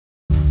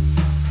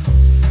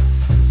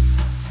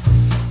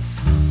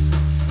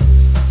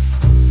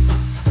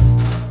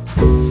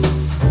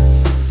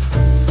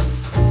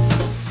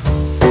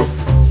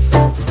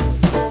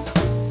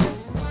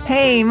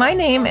Hi, my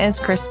name is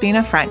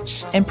Crispina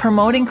French, and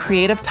promoting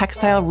creative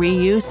textile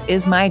reuse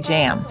is my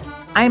jam.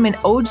 I'm an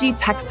OG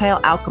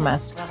textile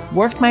alchemist,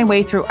 worked my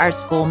way through art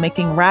school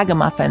making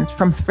ragamuffins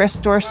from thrift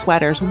store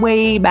sweaters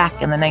way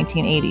back in the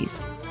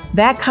 1980s.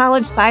 That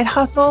college side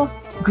hustle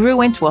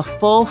grew into a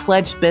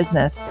full-fledged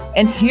business,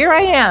 and here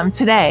I am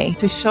today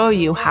to show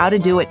you how to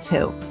do it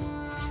too.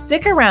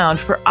 Stick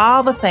around for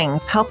all the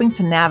things helping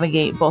to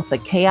navigate both the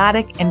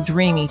chaotic and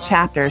dreamy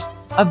chapters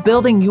of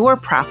building your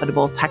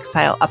profitable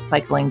textile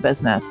upcycling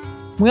business.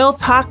 We'll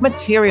talk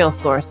material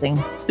sourcing,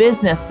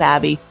 business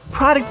savvy,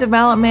 product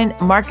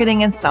development,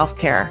 marketing, and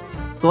self-care.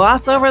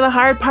 Gloss over the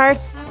hard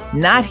parts?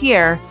 Not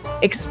here.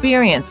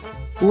 Experience,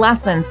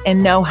 lessons,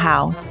 and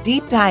know-how.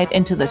 Deep dive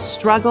into the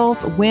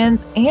struggles,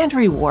 wins, and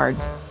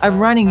rewards of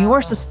running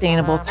your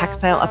sustainable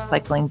textile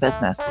upcycling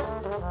business.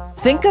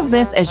 Think of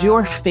this as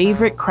your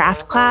favorite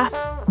craft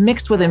class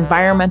mixed with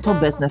environmental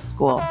business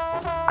school.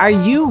 Are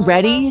you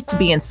ready to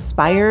be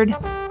inspired,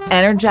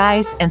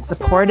 energized, and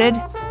supported?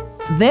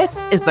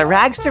 This is the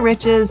Rags to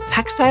Riches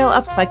Textile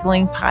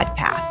Upcycling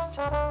Podcast.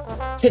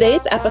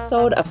 Today's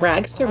episode of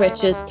Rags to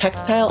Riches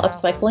Textile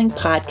Upcycling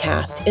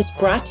Podcast is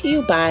brought to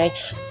you by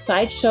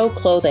Sideshow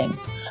Clothing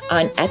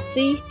on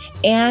Etsy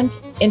and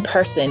in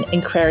person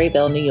in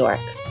Craryville, New York.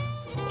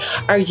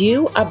 Are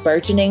you a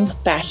burgeoning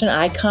fashion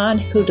icon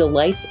who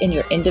delights in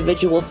your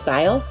individual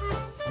style?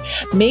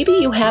 Maybe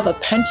you have a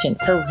penchant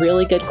for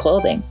really good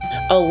clothing,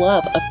 a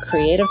love of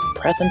creative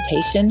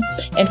presentation,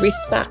 and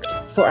respect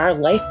for our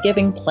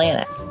life-giving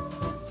planet.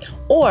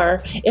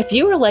 Or, if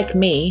you are like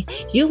me,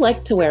 you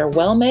like to wear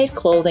well-made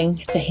clothing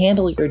to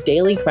handle your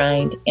daily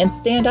grind and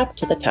stand up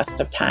to the test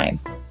of time.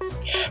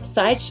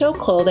 Sideshow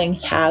Clothing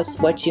has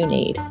what you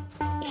need.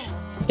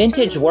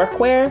 Vintage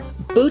workwear,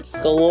 boots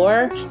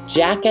galore,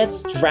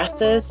 jackets,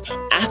 dresses,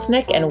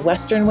 ethnic and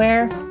Western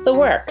wear, the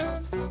works.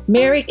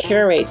 Mary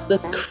curates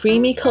this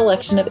creamy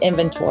collection of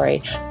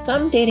inventory,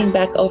 some dating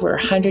back over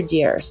 100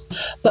 years,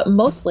 but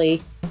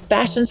mostly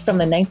fashions from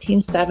the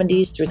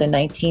 1970s through the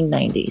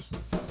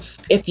 1990s.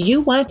 If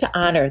you want to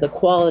honor the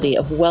quality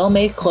of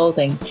well-made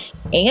clothing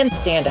and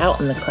stand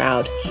out in the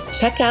crowd,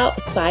 check out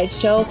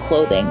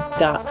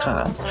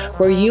sideshowclothing.com,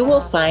 where you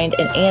will find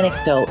an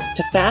anecdote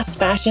to fast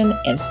fashion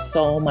and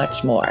so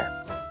much more.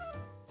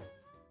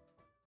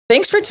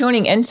 Thanks for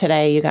tuning in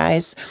today, you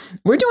guys.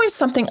 We're doing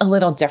something a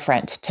little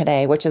different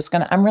today, which is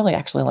I'm really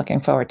actually looking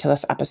forward to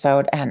this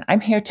episode. And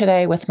I'm here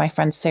today with my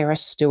friend Sarah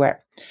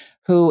Stewart,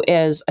 who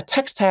is a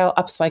textile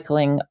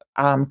upcycling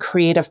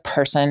creative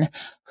person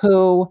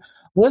who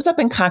lives up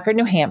in Concord,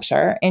 New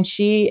Hampshire, and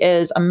she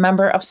is a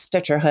member of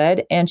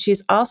Stitcherhood. And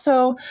she's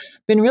also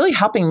been really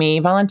helping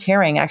me,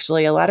 volunteering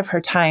actually a lot of her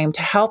time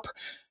to help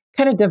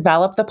kind of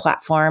develop the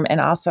platform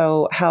and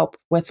also help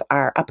with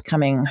our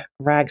upcoming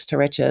Rags to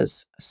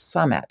Riches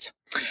Summit.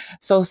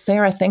 So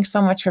Sarah, thanks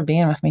so much for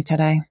being with me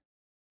today.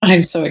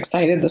 I'm so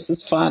excited. This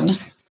is fun.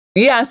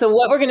 Yeah. So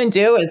what we're going to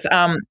do is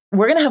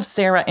we're going to have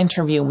Sarah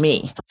interview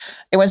me.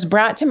 It was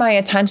brought to my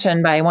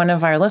attention by one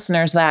of our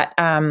listeners that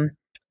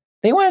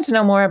they wanted to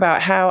know more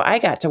about how I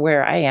got to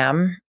where I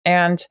am.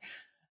 And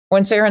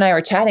when Sarah and I were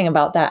chatting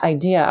about that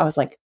idea, I was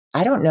like,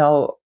 I don't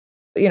know,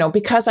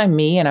 because I'm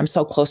me and I'm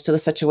so close to the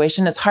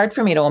situation, it's hard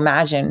for me to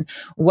imagine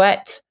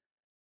what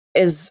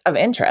is of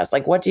interest.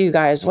 Like, what's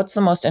the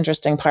most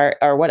interesting part,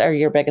 or what are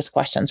your biggest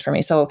questions for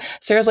me? So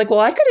Sarah's like, well,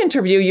 I could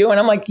interview you. And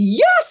I'm like,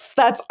 yes,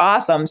 that's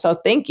awesome. So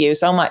thank you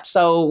so much.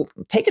 So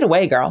take it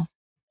away, girl.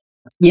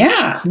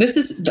 Yeah, this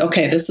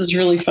is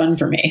really fun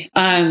for me.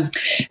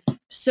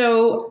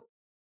 So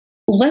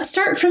let's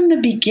start from the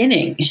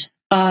beginning.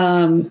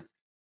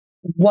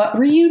 What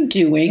were you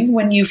doing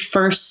when you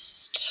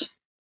first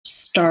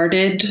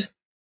started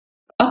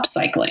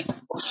upcycling?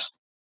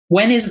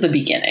 When is the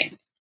beginning?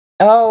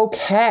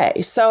 Okay.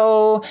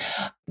 So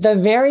the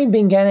very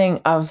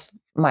beginning of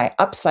my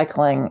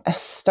upcycling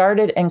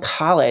started in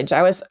college.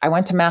 I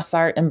went to Mass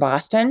Art in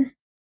Boston,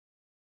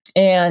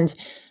 and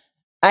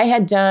I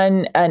had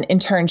done an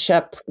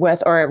internship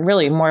with, or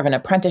really more of an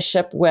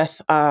apprenticeship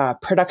with, a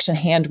production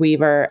hand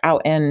weaver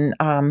out in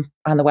on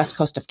the west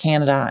coast of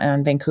Canada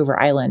on Vancouver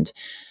Island.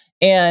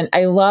 And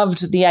I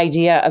loved the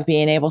idea of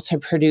being able to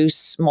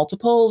produce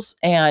multiples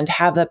and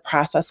have the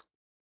process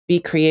be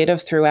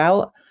creative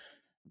throughout.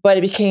 But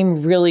it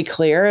became really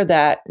clear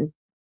that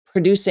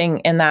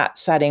producing in that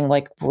setting,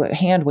 like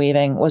hand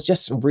weaving, was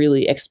just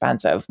really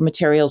expensive.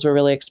 Materials were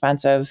really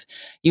expensive.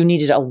 You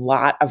needed a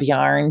lot of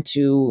yarn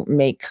to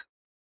make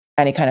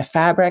any kind of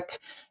fabric.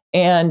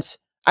 And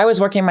I was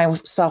working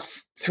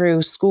myself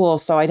through school,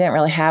 so I didn't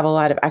really have a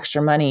lot of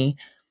extra money.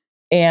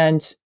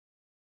 And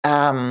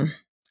there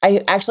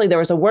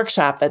was a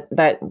workshop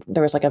that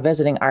there was like a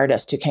visiting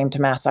artist who came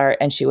to Mass Art,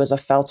 and she was a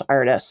felt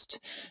artist,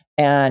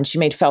 and she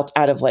made felt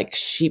out of like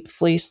sheep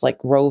fleece, like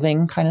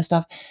roving kind of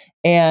stuff.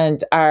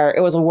 And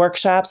it was a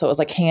workshop, so it was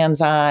like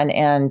hands-on,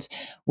 and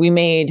we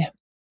made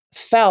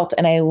felt,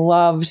 and I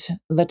loved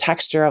the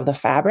texture of the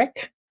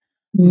fabric,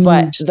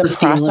 but the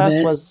process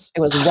was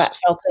wet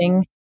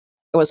felting.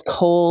 It was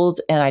cold,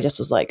 and I just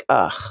was like,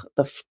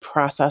 the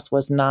process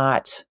was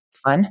not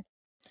fun.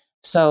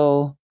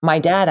 So my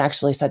dad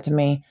actually said to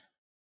me,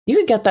 you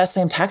could get that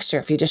same texture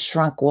if you just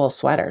shrunk wool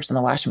sweaters in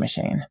the washing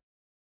machine.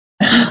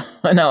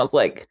 And I was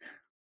like,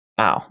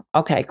 wow,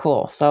 okay,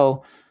 cool.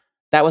 So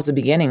that was the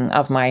beginning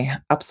of my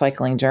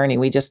upcycling journey.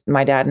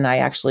 My dad and I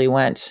actually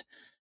went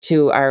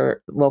to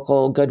our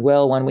local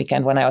Goodwill one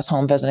weekend when I was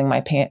home visiting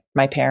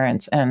my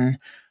parents and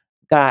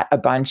got a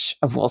bunch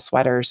of wool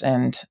sweaters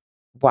and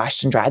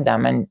washed and dried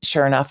them. And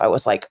sure enough, I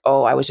was like,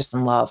 oh, I was just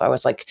in love. I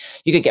was like,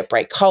 you could get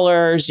bright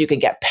colors, you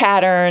could get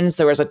patterns.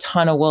 There was a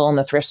ton of wool in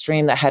the thrift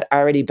stream that had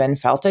already been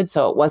felted.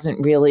 So it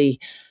wasn't really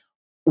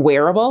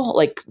wearable.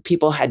 Like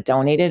people had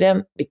donated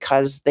them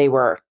because they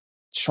were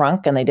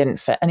shrunk and they didn't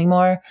fit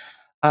anymore.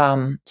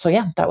 So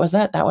yeah, that was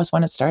it. That was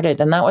when it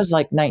started. And that was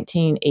like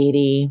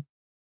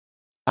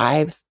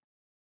 1985,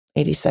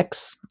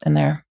 86 in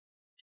there.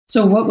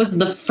 So what was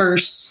the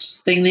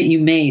first thing that you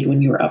made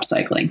when you were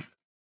upcycling?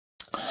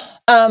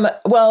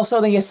 Well, so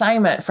the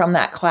assignment from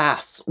that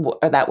class or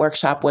that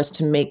workshop was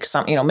to make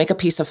make a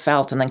piece of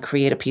felt and then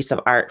create a piece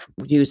of art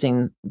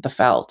using the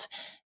felt.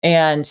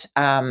 And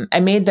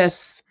I made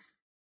this.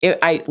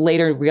 I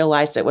later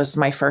realized it was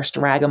my first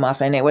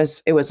ragamuffin. It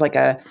was like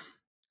a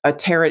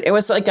terra. It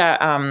was like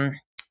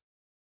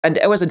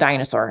it was a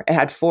dinosaur. It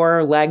had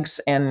 4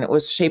 legs and it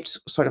was shaped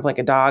sort of like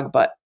a dog,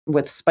 but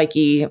with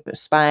spiky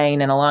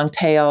spine and a long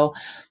tail.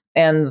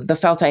 And the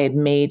felt I had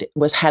made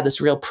had this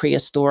real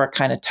prehistoric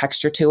kind of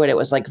texture to it. It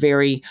was like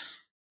very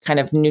kind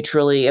of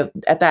neutrally.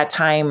 At that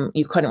time,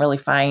 you couldn't really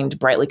find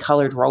brightly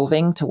colored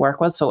roving to work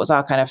with. So it was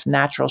all kind of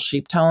natural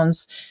sheep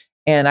tones.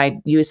 And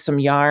I used some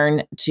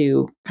yarn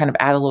to kind of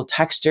add a little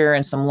texture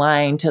and some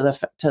line to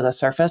the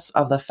surface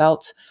of the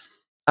felt.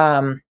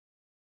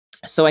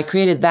 So I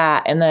created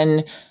that, and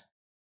then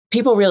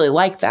people really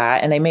liked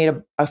that, and I made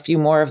a few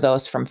more of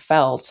those from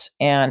felt,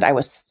 and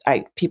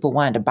people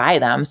wanted to buy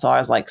them, so I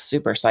was like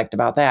super psyched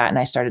about that, and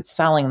I started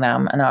selling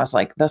them, and I was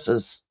like, this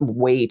is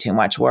way too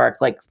much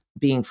work, like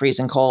being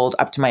freezing cold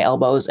up to my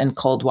elbows in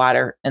cold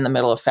water in the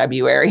middle of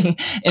February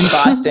in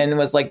Boston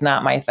was like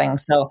not my thing.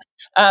 So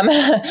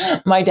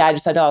my dad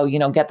said, oh,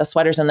 get the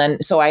sweaters. And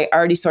then, so I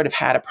already sort of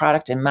had a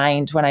product in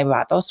mind when I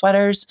bought those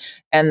sweaters.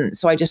 And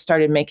so I just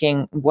started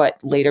making what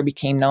later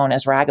became known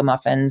as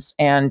ragamuffins.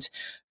 And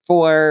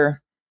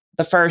for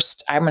the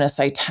first, I'm going to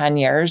say 10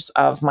 years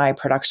of my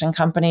production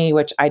company,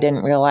 which I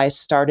didn't realize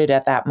started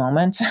at that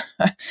moment,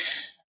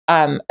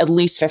 at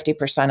least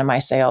 50% of my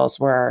sales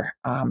were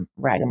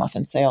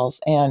ragamuffin sales.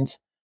 And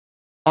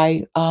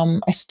I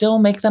still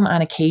make them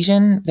on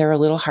occasion. They're a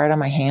little hard on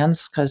my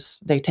hands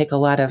because they take a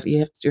lot of,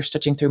 you're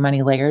stitching through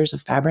many layers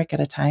of fabric at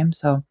a time.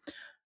 So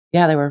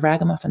yeah, they were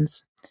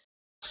ragamuffins.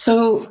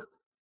 So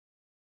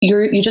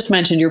you just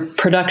mentioned your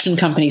production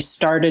company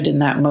started in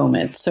that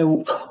moment.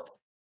 So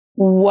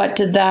what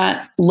did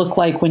that look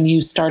like when you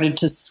started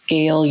to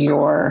scale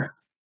your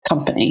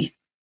company?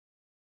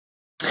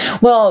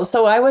 Well,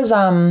 so I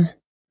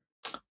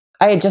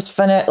had just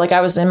finished, like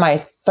I was in my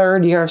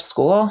 3rd year of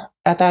school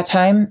at that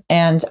time,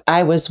 and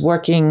I was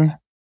waitressing.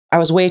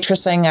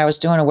 I was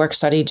doing a work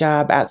study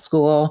job at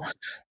school.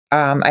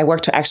 I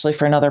worked actually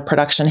for another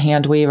production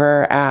hand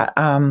weaver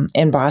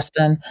in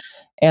Boston.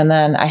 And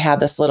then I had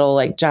this little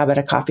like job at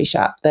a coffee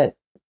shop that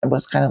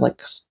was kind of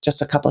like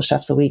just a couple of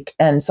chefs a week.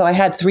 And so I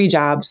had 3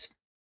 jobs,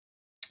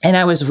 and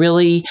I was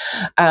really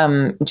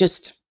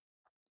just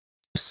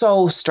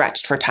so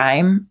stretched for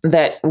time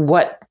that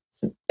what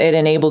it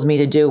enabled me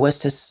to do was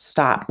to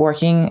stop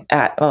working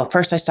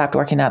first I stopped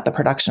working at the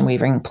production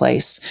weaving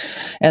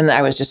place, and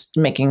I was just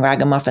making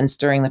ragamuffins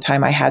during the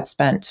time I had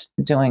spent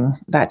doing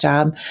that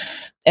job.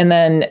 And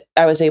then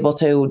I was able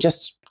to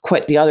just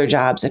quit the other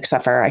jobs,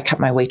 except for I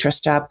kept my waitress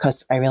job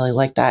because I really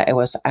liked that. It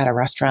was at a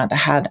restaurant that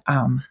had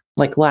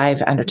like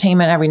live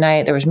entertainment every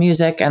night. There was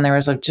music, and there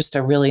was just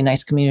a really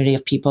nice community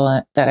of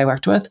people that I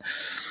worked with.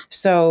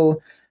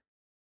 So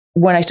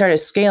when I started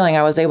scaling,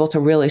 I was able to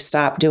really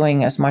stop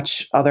doing as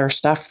much other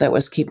stuff that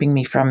was keeping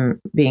me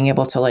from being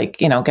able to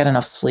get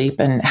enough sleep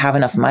and have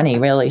enough money,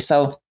 really.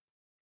 So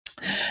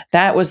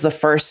that was the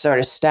first sort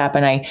of step.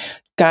 And I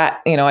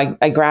got,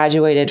 I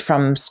graduated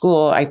from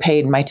school. I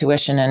paid my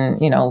tuition and,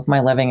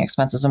 my living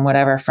expenses and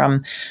whatever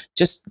from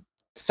just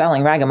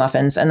selling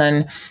ragamuffins. And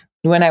then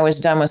when I was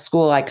done with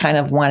school, I kind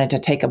of wanted to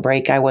take a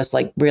break. I was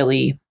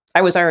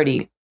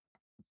already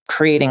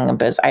creating a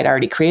business. I'd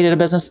already created a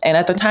business. And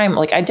at the time,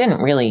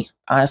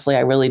 honestly,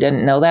 I really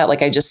didn't know that.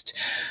 I just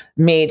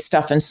made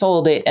stuff and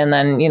sold it. And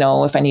then,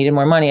 if I needed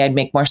more money, I'd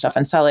make more stuff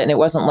and sell it. And it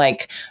wasn't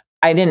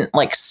I didn't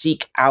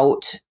seek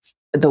out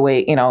the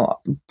way,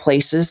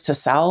 places to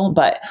sell.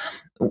 But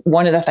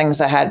one of the things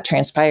that had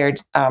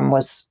transpired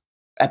was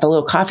at the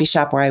little coffee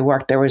shop where I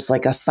worked, there was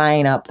a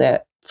sign up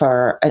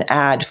for an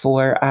ad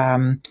for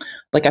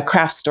a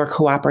craft store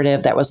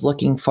cooperative that was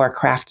looking for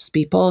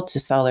craftspeople to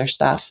sell their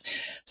stuff.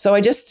 So I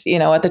just,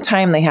 at the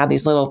time they had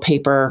these little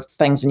paper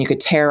things and you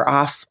could tear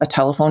off a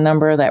telephone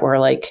number that were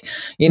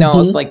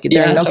it's like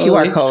there are no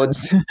totally. QR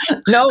codes,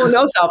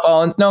 no cell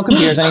phones, no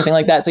computers, anything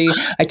like that. So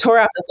I tore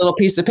off this little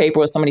piece of paper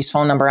with somebody's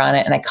phone number on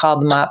it, and I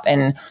called them up,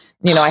 and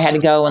I had to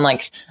go and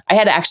I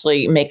had to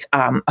actually make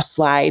a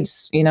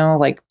slides,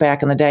 like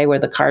back in the day where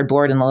the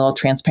cardboard and the little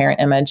transparent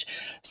image.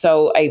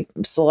 So I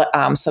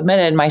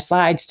submitted my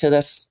slides to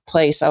this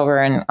place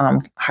over in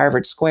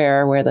Harvard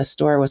Square where the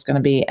store was going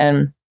to be.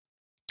 And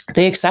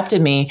they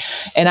accepted me,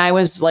 and I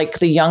was like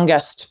the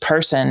youngest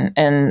person,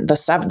 and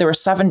there were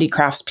 70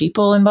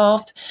 craftspeople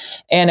involved,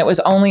 and it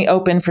was only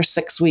open for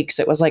 6 weeks.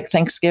 It was like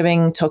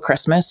Thanksgiving till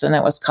Christmas, and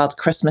it was called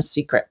Christmas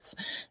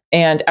Secrets.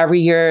 And every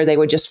year they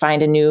would just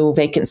find a new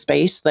vacant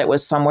space that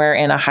was somewhere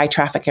in a high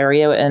traffic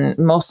area, and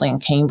mostly in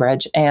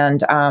Cambridge.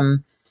 And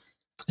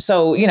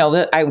so,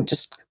 I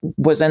just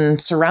was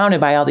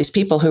surrounded by all these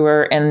people who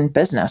were in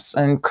business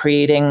and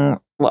creating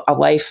a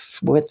life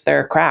with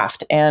their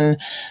craft. And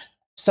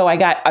so I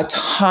got a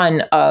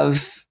ton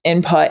of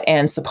input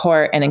and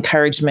support and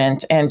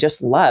encouragement and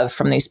just love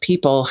from these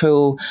people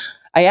who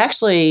I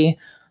actually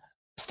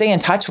stay in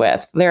touch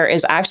with. There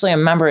is actually a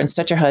member in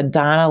Stitcherhood,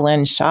 Donna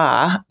Lynn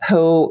Shaw,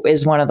 who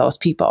is one of those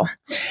people.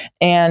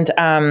 And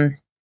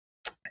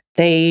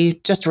they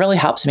just really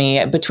helped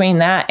me between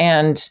that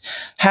and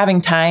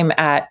having time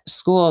at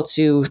school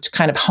to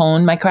kind of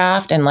hone my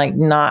craft and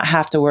not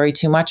have to worry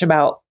too much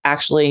about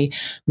actually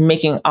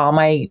making all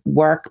my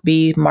work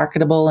be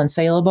marketable and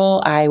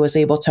saleable. I was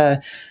able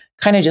to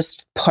kind of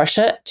just push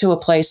it to a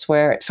place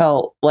where it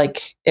felt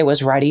like it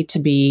was ready to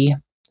be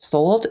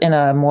sold in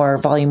a more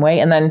volume way.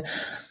 And then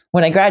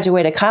when I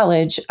graduated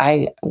college,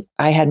 I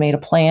had made a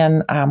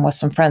plan with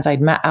some friends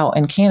I'd met out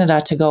in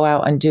Canada to go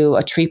out and do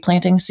a tree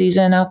planting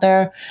season out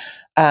there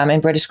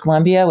in British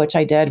Columbia, which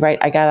I did. Right,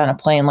 I got on a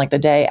plane the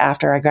day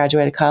after I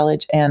graduated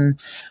college and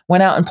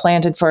went out and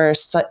planted for a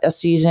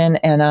season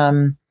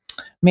and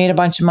made a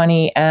bunch of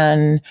money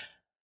and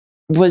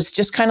was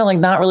just kind of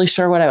not really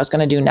sure what I was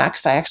going to do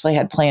next. I actually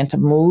had planned to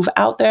move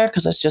out there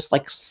because it's just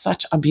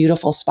such a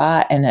beautiful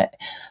spot, and it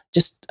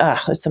just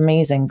it's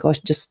amazing.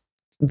 Just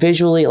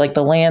visually,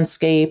 the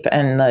landscape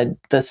and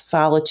the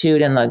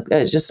solitude and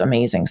it's just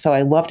amazing. So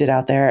I loved it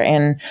out there.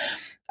 And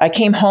I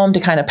came home to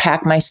kind of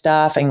pack my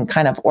stuff and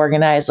kind of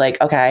organize,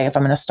 okay, if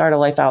I'm going to start a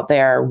life out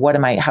there, what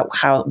is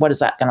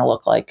that going to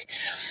look like?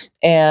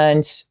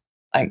 And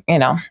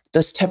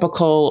this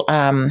typical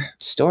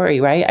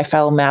story, right? I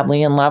fell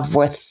madly in love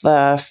with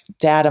the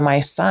dad of my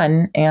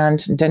son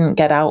and didn't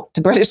get out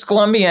to British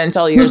Columbia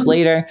until years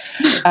later.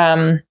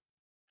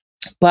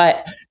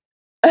 But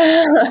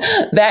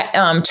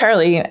that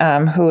Charlie,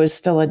 who is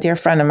still a dear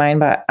friend of mine,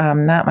 but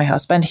not my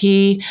husband,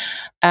 he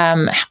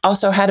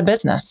also had a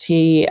business.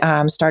 He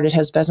started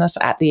his business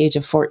at the age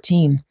of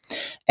 14,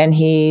 and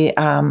he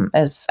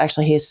has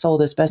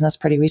sold his business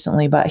pretty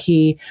recently, but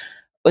he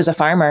was a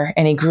farmer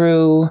and he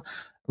grew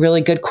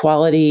really good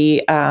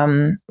quality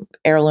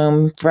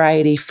heirloom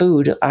variety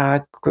food,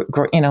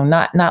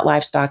 not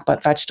livestock,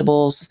 but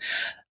vegetables,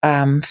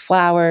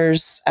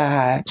 flowers,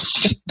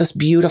 just this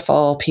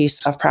beautiful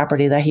piece of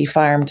property that he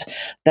farmed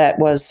that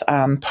was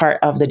part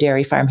of the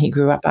dairy farm he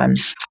grew up on.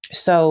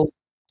 So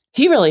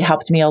he really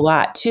helped me a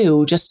lot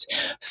too, just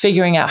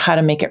figuring out how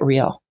to make it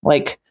real.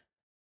 What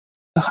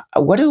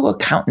do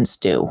accountants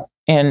do?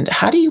 And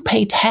how do you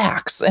pay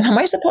tax? And am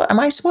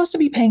I supposed to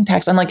be paying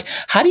tax? And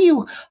how do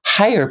you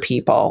hire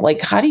people?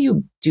 How do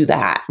you do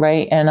that?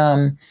 Right.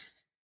 And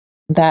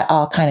that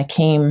all kind of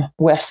came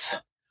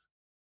with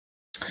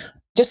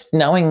just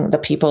knowing the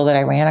people that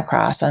I ran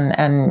across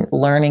and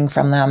learning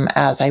from them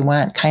as I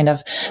went. Kind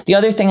of the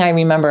other thing I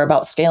remember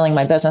about scaling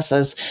my business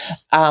is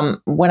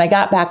when I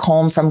got back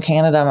home from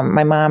Canada,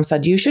 my mom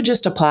said, you should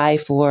just apply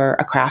for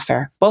a craft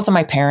fair. Both of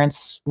my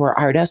parents were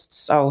artists,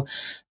 so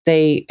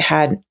they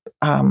had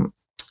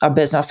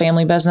a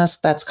family business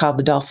that's called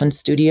the Dolphin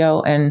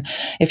Studio. And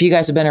if you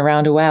guys have been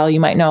around a while, you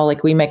might know,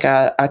 we make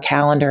a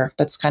calendar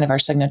that's kind of our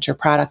signature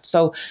product.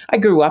 So I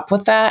grew up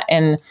with that.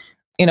 And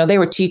they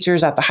were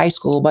teachers at the high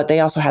school, but they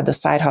also had the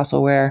side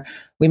hustle where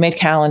we made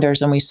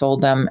calendars and we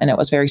sold them, and it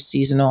was very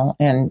seasonal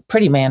and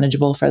pretty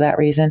manageable for that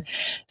reason.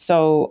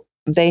 So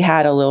they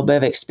had a little bit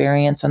of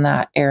experience in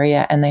that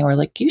area, and they were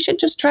like, you should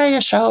just try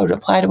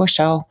apply to a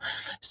show.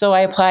 So I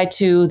applied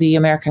to the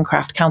American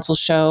Craft Council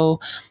show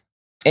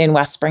in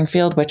West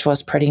Springfield, which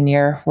was pretty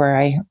near where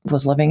I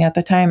was living at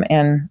the time,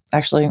 and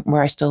actually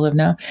where I still live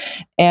now.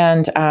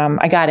 And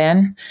I got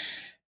in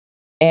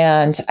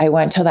and I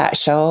went to that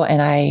show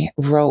and I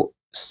wrote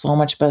so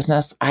much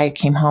business. I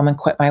came home and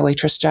quit my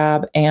waitress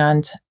job,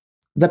 and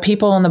the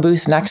people in the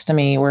booth next to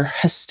me were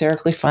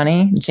hysterically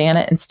funny.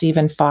 Janet and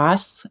Stephen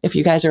Foss, if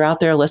you guys are out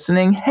there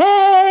listening,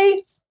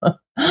 hey!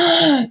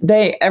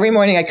 Every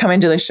morning I come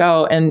into the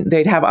show and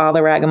they'd have all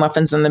the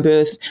ragamuffins in the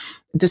booth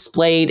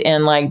displayed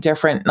in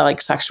different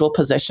sexual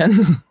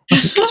positions.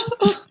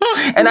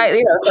 And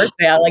first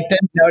day I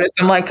didn't notice.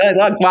 I'm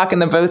I walk in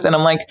the booth and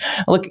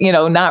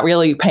I'm not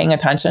really paying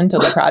attention to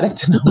the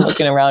product, and I'm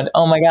looking around.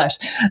 Oh my gosh!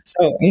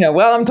 So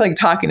I'm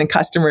talking to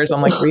customers.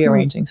 I'm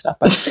rearranging stuff,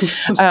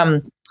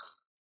 but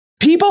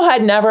people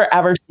had never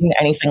ever seen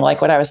anything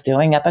like what I was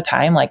doing at the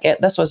time.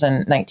 This was in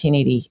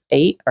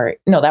 1988, or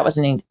no, that was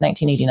in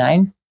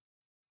 1989.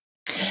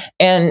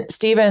 And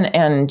Stephen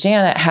and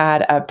Janet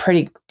had a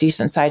pretty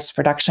decent sized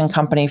production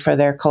company for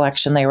their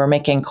collection. They were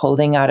making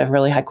clothing out of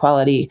really high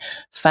quality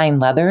fine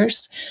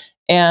leathers.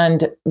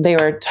 And they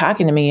were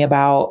talking to me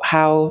about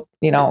how,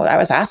 I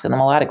was asking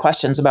them a lot of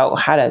questions about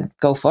how to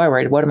go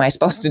forward. What am I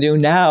supposed to do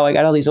now? I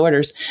got all these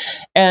orders.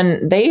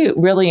 And they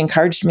really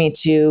encouraged me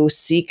to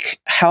seek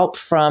help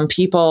from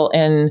people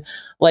in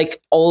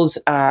like old,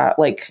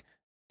 like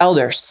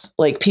elders,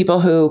 like people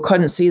who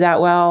couldn't see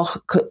that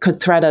well, could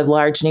thread a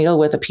large needle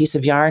with a piece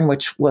of yarn,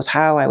 which was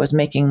how I was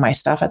making my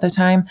stuff at the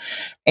time.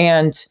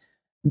 And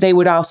they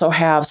would also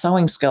have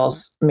sewing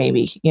skills,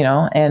 maybe,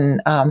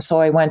 and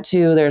so I went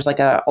to, there's like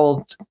a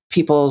old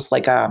people's,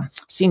 like a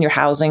senior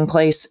housing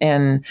place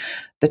in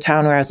the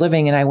town where I was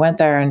living. And I went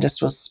there and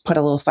just put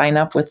a little sign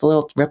up with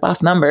little rip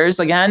off numbers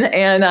again.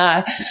 And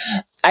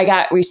I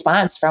got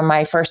response from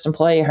my first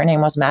employee. Her name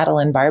was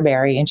Madeline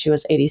Barberry, and she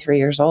was 83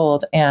 years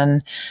old.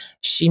 And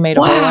she made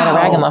a whole lot of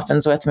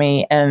ragamuffins with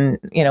me. And,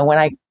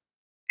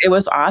 it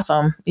was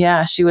awesome.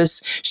 Yeah.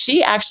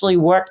 She actually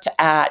worked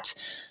at,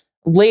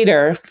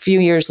 later, a few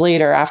years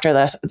later, after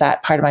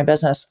that part of my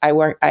business,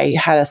 I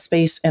had a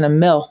space in a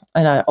mill,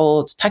 in an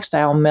old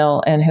textile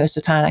mill in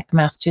Housatonic,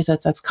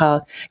 Massachusetts.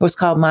 It was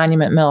called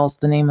Monument Mills,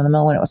 the name of the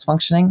mill when it was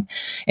functioning.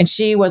 And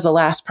she was the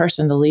last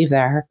person to leave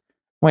there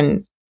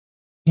when,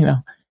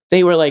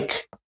 they were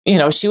like,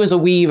 she was a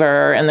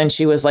weaver, and then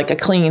she was like a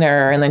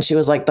cleaner, and then she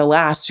was like the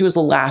last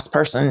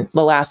person,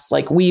 the last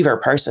like weaver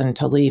person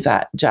to leave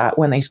that job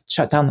when they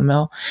shut down the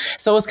mill.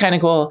 So it was kind of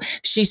cool.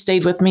 She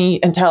stayed with me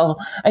until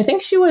I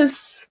think she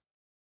was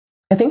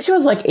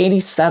like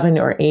 87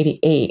 or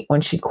 88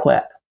 when she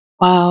quit.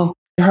 Wow.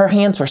 Her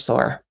hands were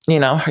sore,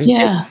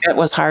 it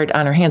was hard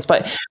on her hands,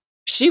 but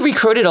she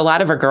recruited a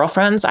lot of her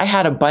girlfriends. I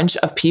had a bunch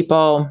of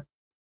people,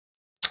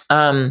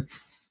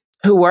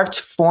 who worked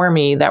for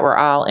me that were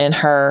all in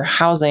her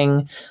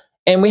housing.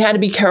 And we had to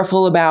be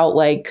careful about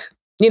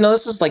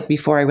this was like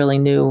before I really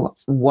knew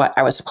what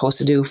I was supposed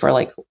to do for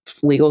like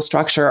legal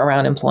structure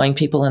around employing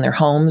people in their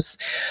homes,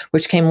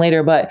 which came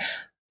later. But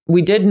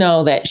we did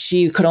know that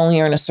she could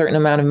only earn a certain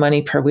amount of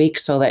money per week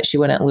so that she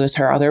wouldn't lose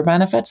her other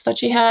benefits that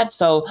she had.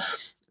 So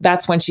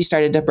that's when she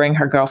started to bring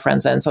her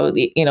girlfriends in. So,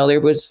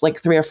 there was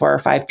like 3 or 4 or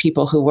 5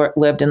 people who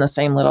lived in the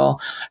same little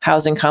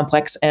housing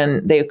complex,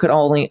 and they could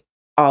only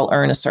all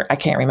earn a certain, I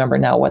can't remember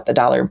now what the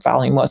dollar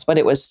volume was, but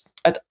it was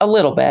a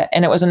little bit,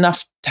 and it was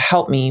enough to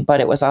help me.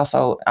 But it was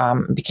also,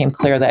 became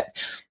clear that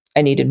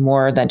I needed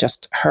more than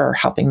just her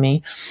helping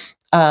me.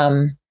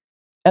 And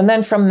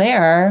then from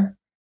there,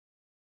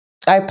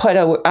 I put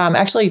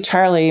actually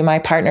Charlie, my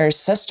partner's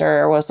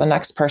sister, was the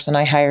next person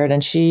I hired,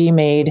 and she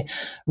made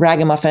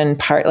ragamuffin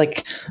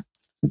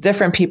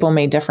different people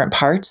made different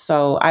parts.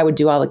 So I would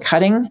do all the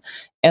cutting,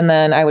 and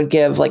then I would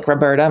give like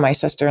Roberta, my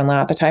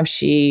sister-in-law at the time,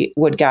 she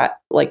would get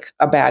like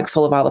a bag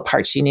full of all the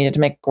parts she needed to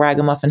make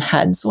ragamuffin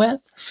heads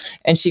with.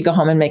 And she'd go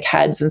home and make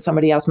heads, and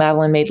somebody else,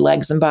 Madeline, made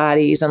legs and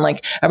bodies, and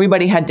like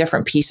everybody had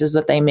different pieces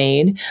that they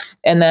made.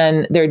 And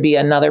then there'd be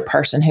another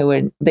person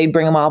they'd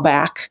bring them all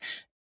back.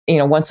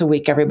 Once a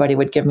week, everybody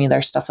would give me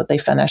their stuff that they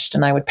finished,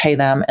 and I would pay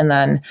them. And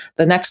then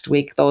the next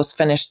week, those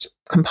finished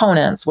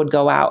components would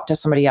go out to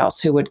somebody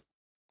else who would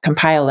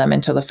compile them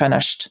into the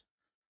finished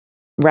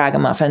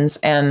ragamuffins.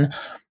 And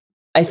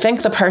I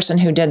think the person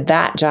who did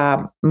that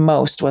job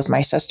most was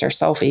my sister,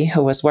 Sophie,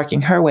 who was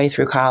working her way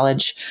through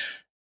college,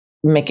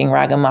 making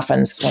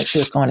ragamuffins when she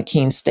was going to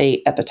Keene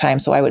State at the time.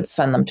 So I would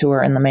send them to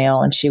her in the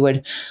mail, and she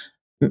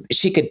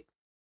could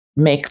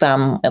make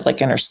them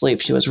like in her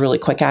sleep. She was really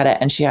quick at it,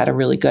 and she had a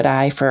really good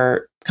eye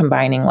for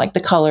combining like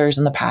the colors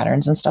and the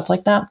patterns and stuff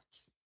like that.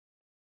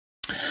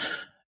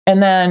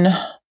 And then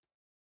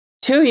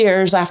 2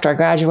 years after I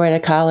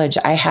graduated college,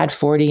 I had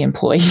 40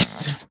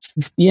 employees.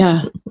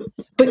 Yeah.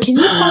 But can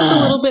you talk a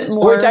little bit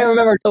more? Which I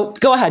remember. Oh,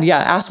 go ahead. Yeah.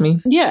 Ask me.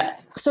 Yeah.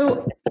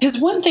 So, because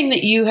one thing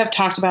that you have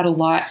talked about a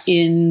lot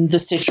in the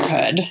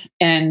Sisterhood,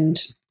 and,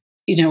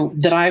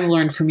 that I've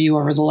learned from you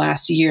over the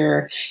last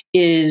year,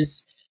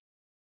 is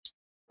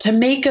to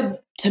make a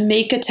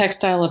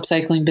textile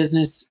upcycling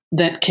business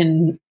that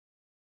can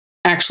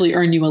actually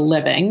earn you a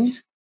living,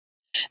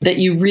 that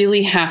you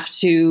really have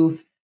to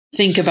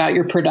think about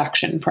your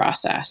production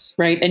process,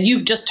 right? And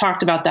you've just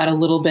talked about that a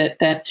little bit,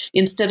 that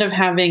instead of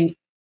having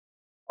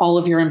all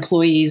of your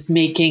employees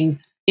making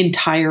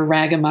entire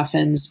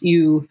ragamuffins,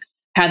 you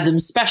had them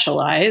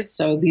specialize.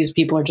 So these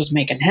people are just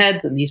making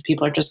heads, and these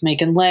people are just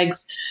making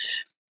legs.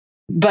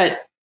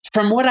 But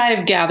from what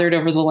I've gathered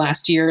over the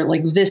last year,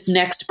 like this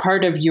next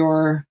part of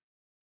your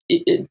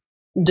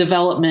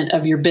development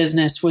of your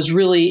business was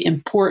really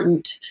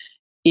important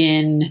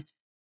in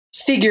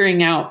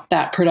figuring out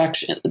that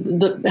production,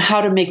 how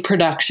to make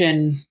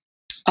production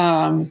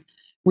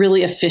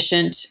really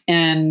efficient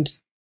and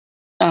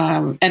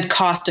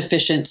cost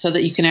efficient, so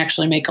that you can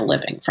actually make a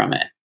living from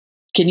it.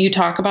 Can you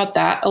talk about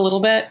that a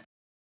little bit?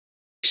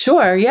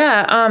 Sure.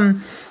 Yeah.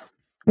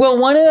 Well,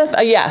 one of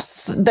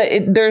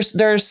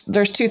there's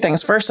 2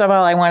 things. First of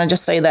all, I want to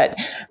just say that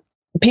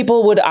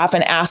people would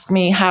often ask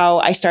me how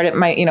I started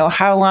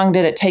how long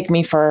did it take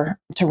me to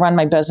run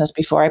my business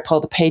before I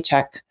pulled a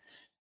paycheck?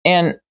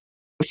 And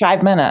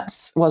 5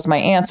 minutes was my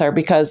answer,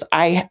 because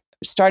I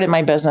started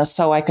my business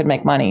so I could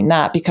make money,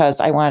 not because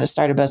I wanted to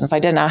start a business. I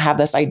did not have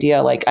this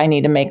idea like I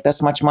need to make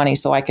this much money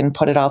so I can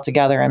put it all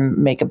together and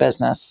make a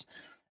business.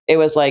 It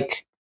was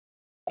like,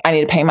 I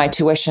need to pay my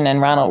tuition,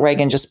 and Ronald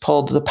Reagan just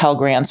pulled the Pell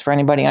Grants for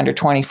anybody under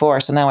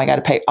 24. So now I got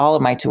to pay all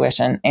of my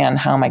tuition. And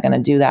how am I going to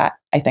do that?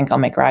 I think I'll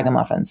make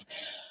ragamuffins.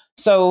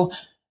 So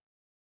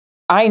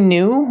I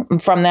knew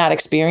from that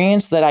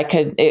experience that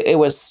it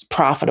was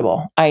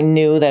profitable. I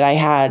knew that I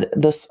had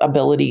this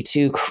ability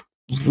to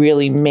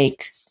really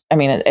make, I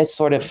mean, it's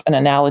sort of an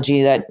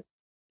analogy that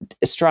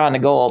is straw into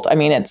gold. I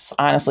mean, it's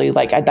honestly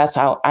like, that's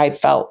how I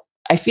felt.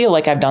 I feel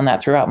like I've done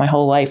that throughout my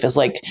whole life, is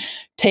like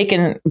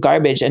taken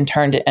garbage and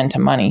turned it into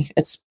money.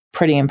 It's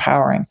pretty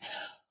empowering.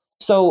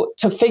 So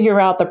to figure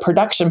out the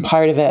production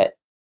part of it,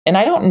 and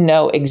I don't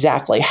know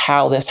exactly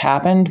how this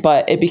happened,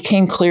 but it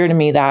became clear to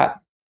me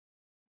that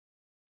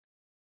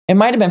it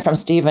might have been from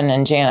Stephen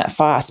and Janet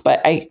Foss,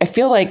 but I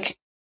feel like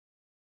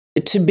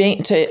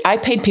I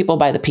paid people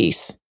by the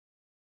piece.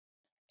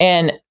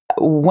 And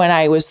when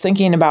I was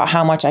thinking about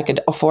how much I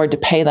could afford to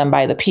pay them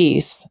by the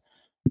piece,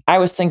 I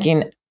was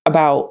thinking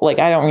about, like,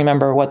 I don't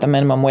remember what the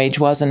minimum wage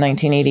was in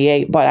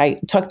 1988, but I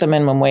took the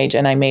minimum wage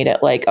and I made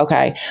it like,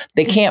 okay,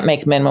 they can't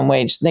make minimum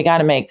wage. They got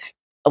to make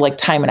like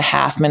time and a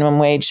half minimum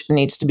wage. It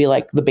needs to be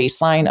like the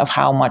baseline of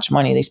how much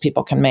money these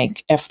people can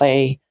make if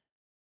they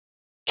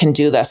can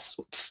do this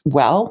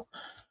well.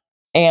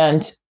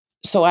 And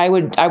so I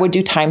would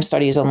do time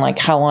studies on like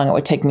how long it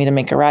would take me to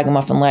make a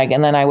ragamuffin leg.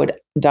 And then I would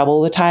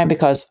double the time,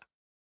 because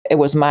it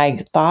was my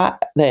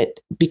thought that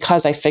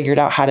because I figured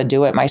out how to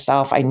do it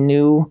myself, I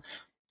knew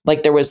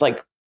like there was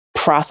like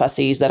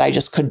processes that I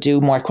just could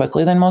do more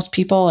quickly than most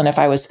people. And if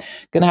I was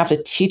going to have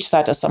to teach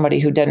that to somebody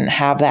who didn't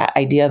have that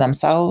idea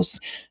themselves,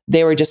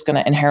 they were just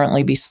going to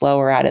inherently be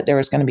slower at it. There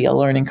was going to be a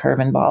learning curve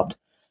involved.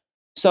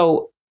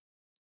 So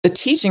the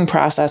teaching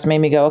process made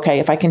me go, okay,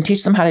 if I can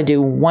teach them how to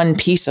do one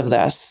piece of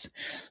this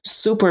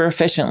super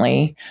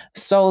efficiently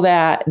so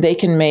that they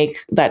can make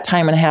that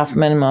time and a half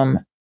minimum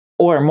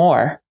or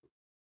more,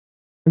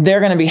 they're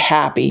going to be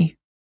happy.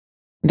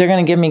 They're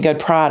going to give me good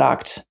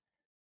product,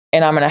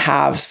 and I'm going to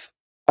have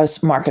a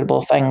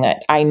marketable thing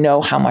that I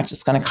know how much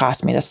it's going to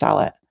cost me to sell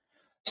it.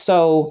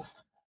 So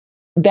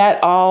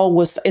that all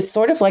was, it's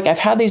sort of like I've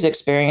had these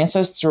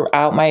experiences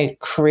throughout my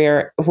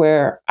career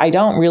where I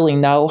don't really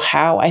know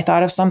how I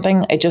thought of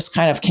something. It just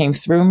kind of came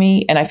through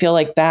me. And I feel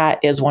like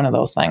that is one of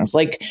those things.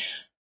 Like,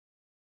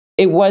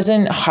 it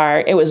wasn't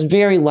hard. It was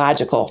very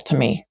logical to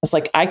me. It's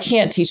like, I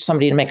can't teach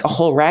somebody to make a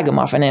whole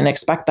ragamuffin and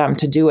expect them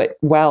to do it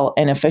well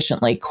and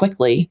efficiently,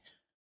 quickly.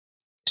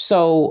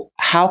 So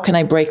how can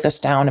I break this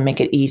down and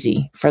make it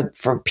easy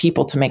for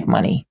people to make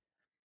money?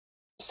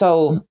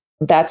 So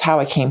that's how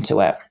I came to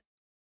it.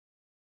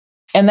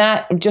 And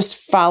that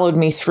just followed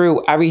me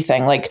through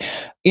everything. Like,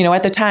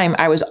 at the time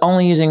I was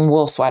only using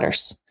wool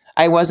sweaters.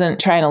 I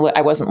wasn't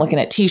I wasn't looking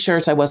at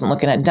t-shirts. I wasn't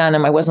looking at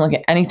denim. I wasn't looking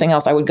at anything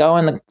else. I would go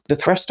in the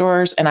thrift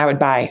stores and I would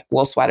buy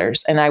wool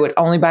sweaters, and I would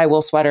only buy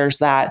wool sweaters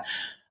that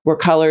were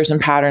colors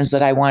and patterns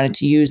that I wanted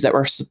to use that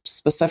were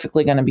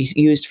specifically going to be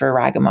used for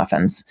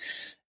ragamuffins.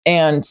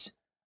 And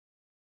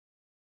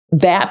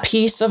that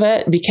piece of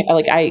it became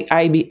like,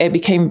 it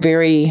became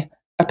very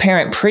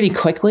apparent pretty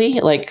quickly,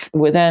 like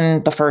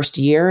within the first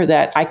year,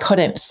 that I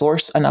couldn't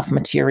source enough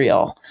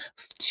material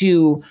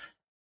to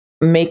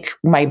make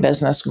my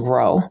business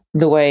grow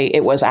the way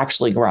it was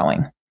actually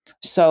growing.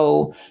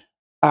 So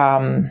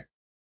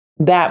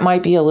that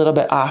might be a little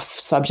bit off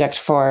subject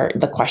for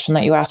the question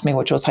that you asked me,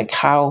 which was like,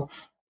 how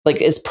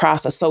is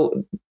process.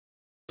 So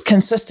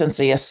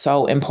consistency is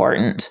so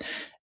important.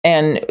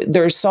 And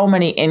there's so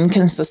many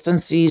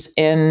inconsistencies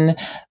in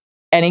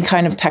any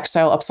kind of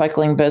textile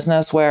upcycling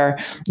business where,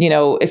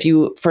 if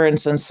you, for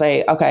instance,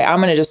 say, okay, I'm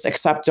going to just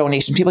accept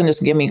donation. People can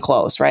just give me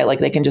clothes, right? Like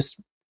they can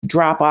just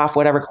drop off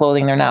whatever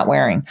clothing they're not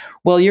wearing.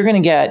 Well, you're going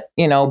to get,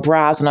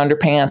 bras and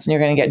underpants, and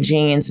you're going to get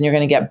jeans, and you're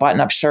going to get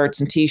button-up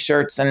shirts and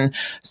t-shirts and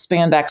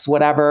spandex,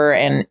 whatever.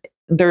 And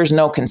there's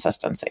no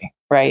consistency,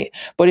 right?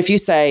 But if you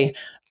say,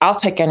 I'll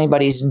take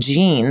anybody's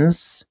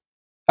jeans,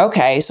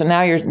 okay, so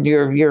now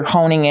you're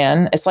honing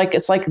in. It's like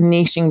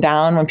niching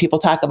down. When people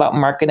talk about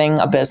marketing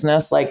a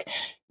business, like,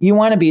 you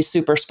want to be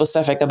super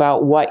specific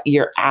about what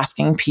you're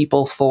asking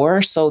people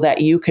for, so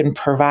that you can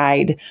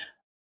provide,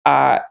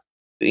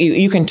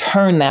 you can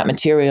turn that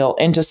material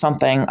into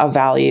something of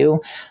value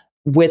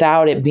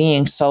without it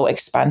being so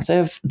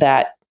expensive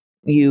that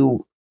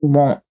you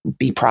won't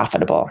be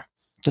profitable.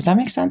 Does that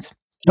make sense?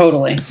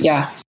 Totally.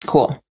 Yeah.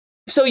 Cool.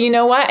 So you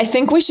know what? I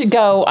think we should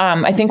go.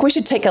 I think we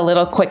should take a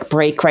little quick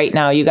break right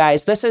now, you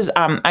guys. This is,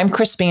 I'm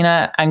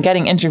Crispina. I'm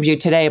getting interviewed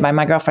today by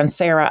my girlfriend,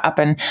 Sarah, up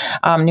in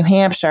New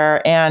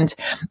Hampshire. And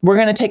we're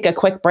going to take a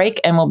quick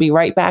break, and we'll be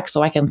right back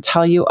so I can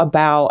tell you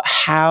about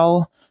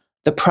how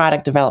the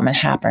product development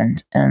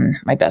happened in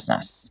my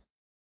business.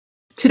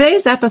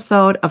 Today's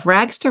episode of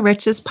Rags to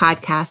Riches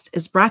podcast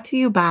is brought to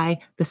you by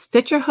the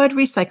Stitcherhood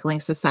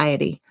Recycling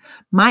Society,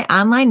 my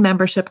online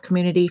membership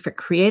community for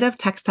creative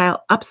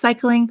textile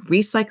upcycling,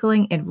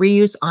 recycling, and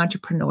reuse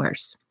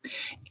entrepreneurs.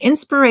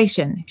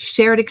 Inspiration,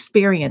 shared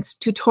experience,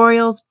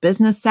 tutorials,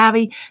 business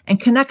savvy, and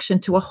connection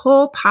to a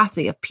whole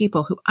posse of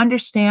people who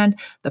understand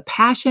the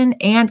passion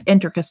and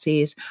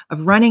intricacies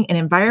of running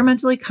an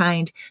environmentally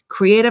kind,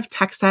 creative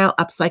textile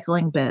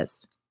upcycling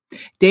biz.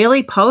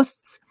 Daily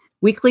posts,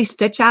 weekly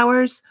stitch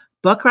hours,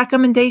 book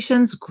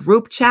recommendations,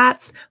 group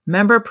chats,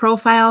 member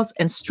profiles,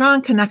 and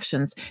strong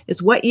connections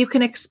is what you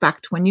can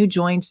expect when you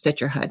join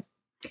Stitcherhood.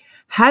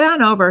 Head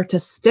on over to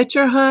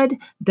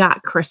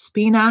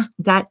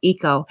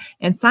stitcherhood.crispina.eco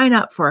and sign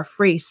up for a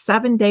free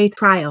 7-day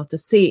trial to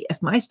see if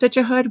my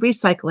Stitcherhood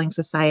Recycling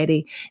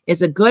Society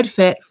is a good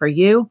fit for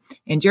you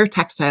and your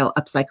textile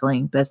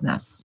upcycling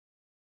business.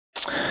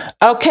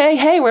 Okay,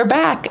 hey, we're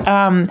back.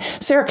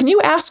 Sarah, can you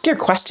ask your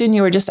question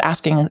you were just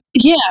asking?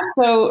 Yeah,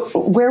 so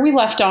where we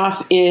left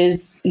off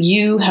is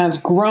you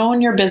have grown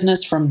your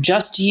business from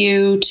just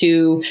you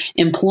to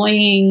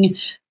employing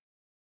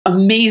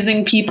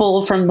amazing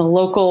people from the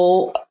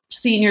local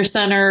senior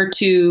center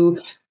to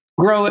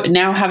grow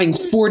now having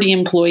 40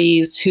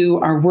 employees who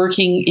are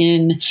working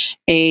in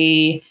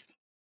a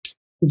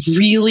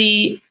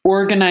really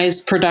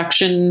organized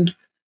production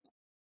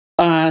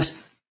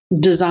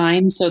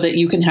design so that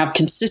you can have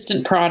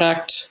consistent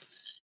product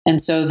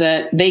and so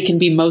that they can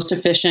be most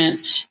efficient.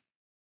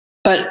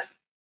 But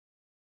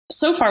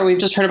so far we've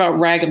just heard about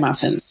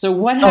ragamuffins. So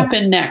what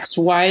happened next?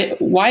 Why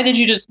did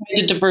you decide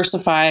to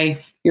diversify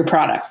your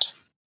product?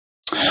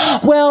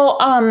 Well,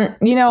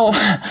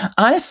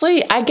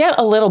 honestly, I get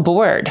a little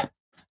bored.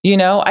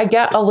 I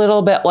get a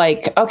little bit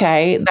like,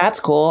 okay, that's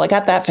cool. I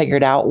got that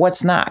figured out.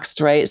 What's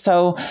next? Right.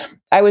 So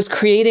I was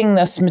creating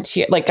this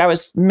material, like I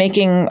was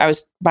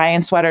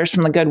buying sweaters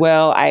from the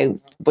Goodwill. I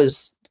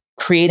was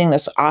creating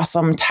this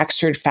awesome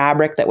textured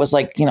fabric that was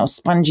like,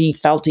 spongy,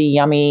 felty,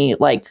 yummy,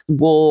 like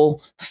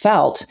wool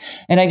felt.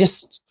 And I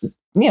just,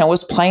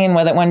 was playing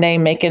with it one day,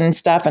 making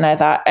stuff. And I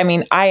thought,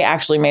 I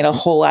actually made a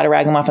whole lot of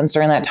ragamuffins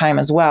during that time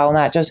as well,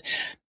 not just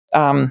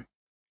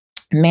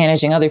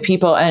managing other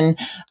people. And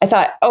I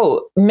thought,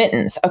 oh,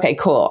 mittens. Okay,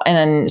 cool. And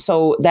then,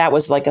 so that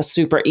was like a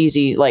super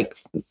easy, like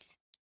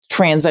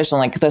transition,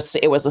 like this,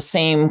 it was the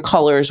same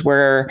colors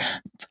were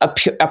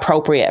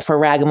appropriate for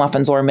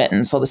ragamuffins or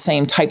mittens. So the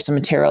same types of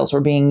materials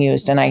were being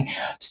used. And I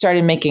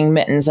started making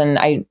mittens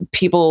and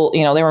people,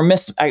 they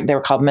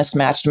were called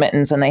mismatched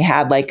mittens. And they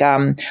had like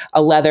a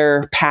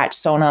leather patch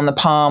sewn on the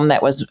palm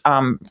that was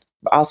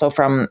also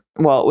it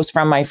was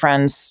from my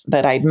friends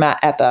that I'd met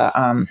at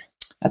the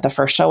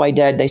first show I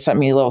did. They sent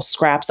me little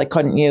scraps I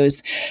couldn't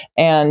use.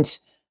 And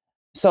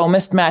so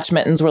mismatched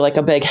mittens were like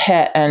a big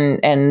hit.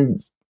 And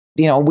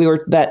we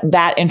were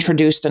that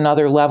introduced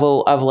another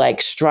level of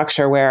like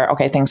structure where,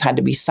 okay, things had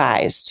to be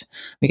sized.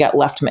 We got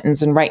left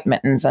mittens and right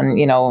mittens. And,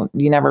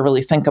 you never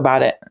really think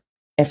about it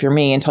if you're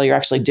me until you're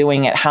actually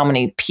doing it, how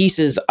many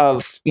pieces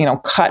of,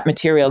 cut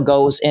material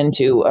goes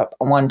into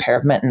one pair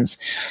of mittens.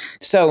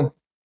 So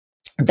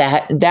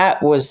that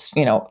was,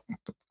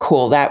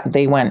 cool, that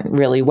they went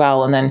really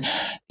well. And then,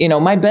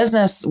 my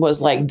business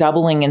was like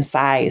doubling in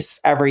size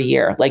every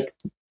year. Like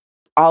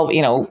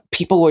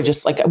people were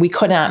just like, we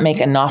could not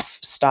make enough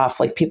stuff.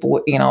 Like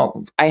people,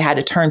 I had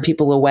to turn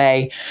people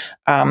away.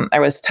 I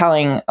was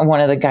telling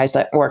one of the guys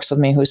that works with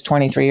me, who's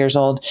 23 years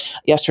old,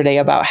 yesterday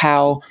about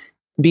how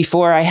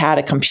before I had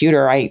a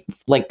computer, I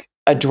like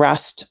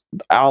addressed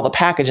all the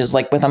packages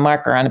like with a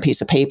marker on a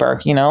piece of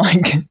paper,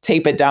 like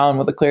tape it down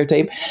with a clear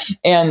tape.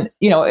 And,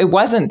 it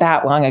wasn't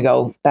that long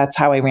ago. That's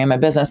how I ran my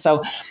business.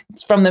 So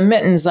from the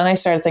mittens, then I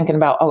started thinking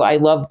about, I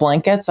love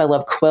blankets. I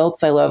love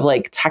quilts. I love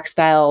like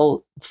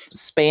textile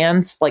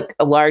spans, like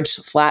large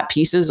flat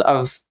pieces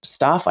of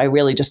stuff. I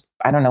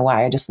don't know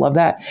why. I just love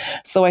that.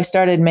 So I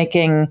started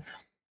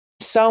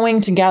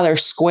sewing together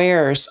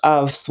squares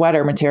of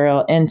sweater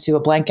material into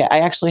a blanket.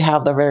 I actually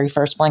have the very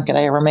first blanket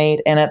I ever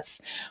made. And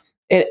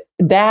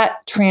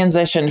that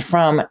transitioned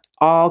from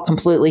all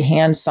completely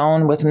hand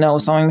sewn with no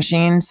sewing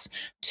machines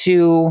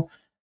to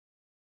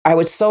I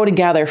would sew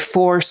together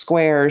 4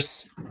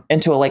 squares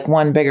into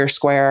one bigger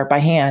square by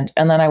hand.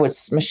 And then I would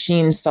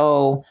machine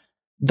sew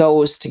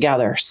those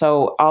together.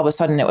 So all of a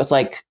sudden it was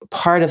like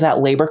part of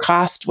that labor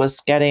cost was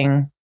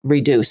getting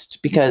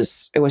reduced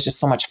because it was just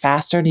so much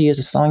faster to use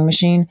a sewing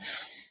machine.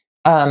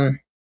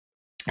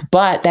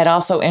 But that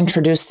also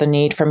introduced the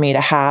need for me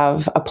to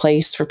have a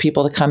place for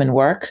people to come and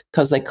work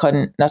because they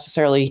couldn't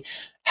necessarily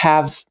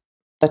have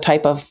the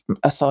type of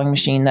a sewing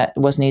machine that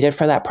was needed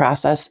for that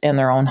process in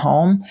their own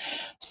home.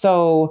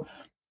 So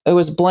it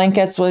was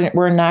blankets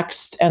were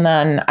next. And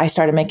then I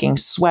started making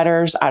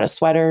sweaters out of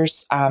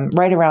sweaters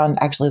right around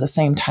actually the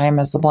same time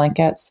as the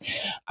blankets.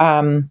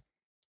 And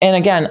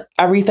again,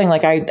 everything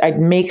like I'd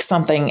make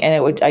something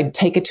and I'd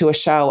take it to a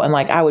show and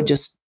I would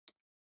just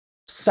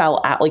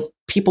sell out. Like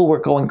people were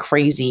going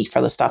crazy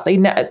for the stuff.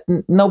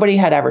 Nobody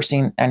had ever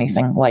seen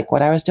anything like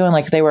what I was doing.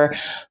 Like they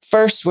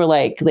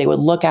would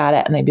look at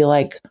it and they'd be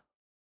like,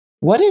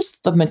 what is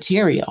the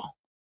material?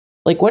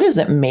 like, what is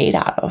it made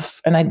out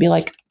of? And I'd be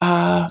like,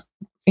 I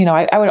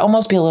would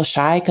almost be a little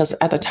shy because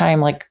at the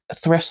time, like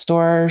thrift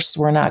stores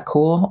were not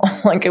cool.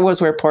 Like it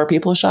was where poor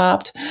people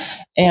shopped.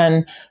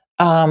 And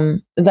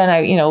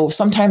then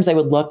sometimes they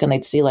would look and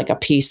they'd see like a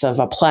piece of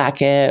a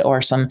placket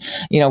or some,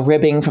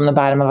 ribbing from the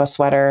bottom of a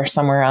sweater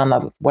somewhere on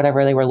the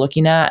whatever they were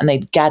looking at, and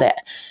they'd get it.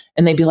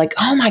 And they'd be like,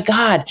 oh my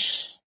God.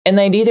 And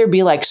they'd either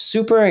be like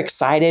super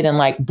excited and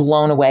like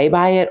blown away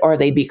by it, or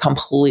they'd be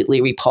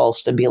completely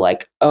repulsed and be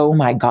like, oh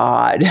my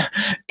God,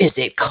 is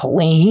it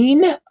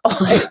clean?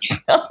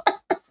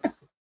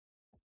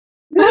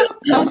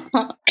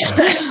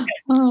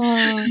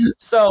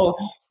 So,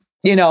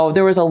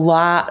 there was a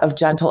lot of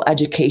gentle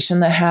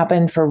education that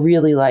happened for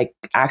really like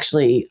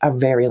actually a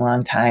very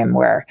long time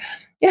where,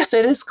 yes,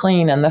 it is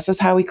clean and this is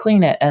how we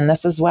clean it. And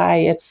this is why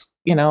it's,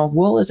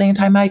 wool is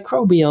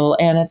antimicrobial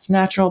and it's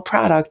natural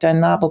product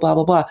and blah, blah, blah,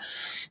 blah, blah.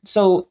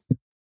 So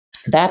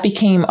that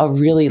became a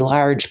really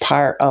large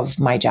part of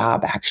my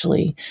job,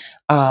 actually.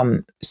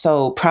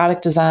 So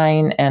product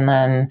design and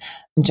then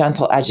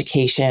gentle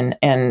education.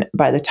 And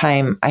by the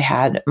time I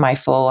had my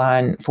full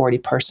on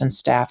 40-person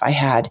staff, I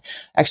had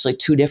actually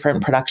 2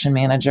 different production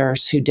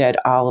managers who did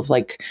all of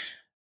like,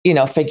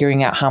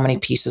 figuring out how many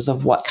pieces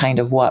of what kind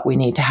of what we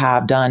need to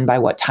have done by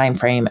what time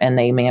frame, and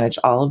they manage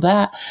all of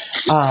that.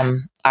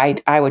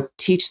 I would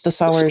teach the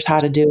sewers how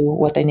to do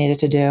what they needed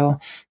to do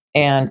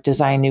and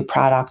design new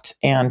product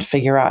and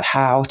figure out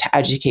how to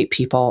educate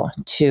people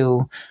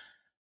to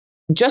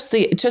just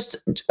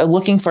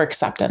looking for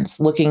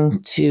acceptance,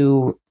 looking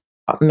to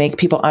make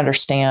people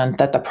understand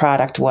that the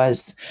product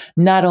was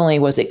not only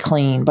was it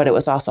clean, but it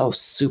was also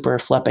super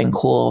flipping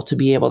cool to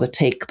be able to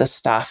take the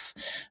stuff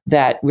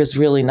that was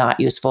really not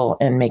useful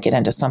and make it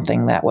into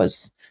something that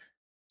was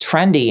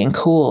trendy and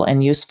cool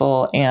and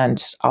useful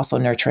and also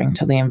nurturing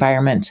to the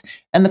environment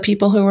and the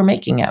people who were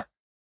making it.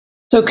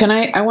 So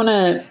I want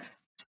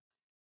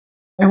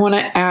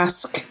to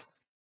ask,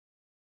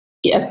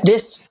 at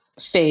this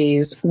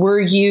phase,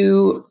 were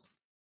you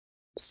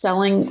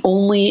selling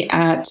only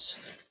at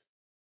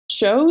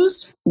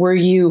shows? Were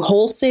you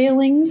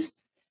wholesaling?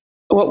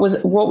 What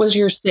was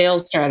your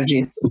sales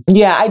strategies?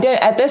 Yeah, I did.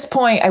 At this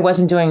point, I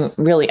wasn't doing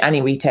really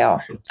any retail.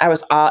 It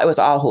was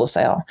all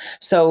wholesale.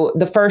 So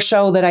the first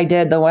show that I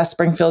did, the West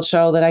Springfield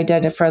show that I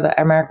did for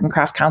the American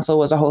Craft Council,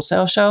 was a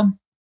wholesale show.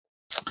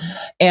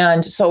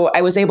 And so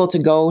I was able to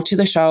go to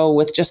the show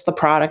with just the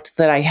product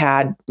that I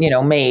had,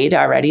 made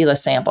already, the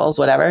samples,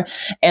 whatever,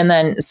 and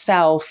then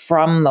sell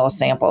from those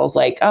samples.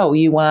 Like, oh,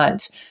 you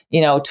want,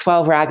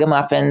 12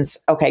 ragamuffins.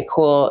 Okay,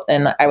 cool.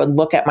 And I would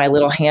look at my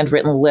little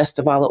handwritten list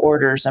of all the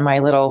orders and my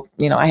little,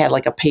 I had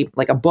like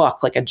a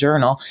book, like a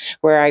journal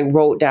where I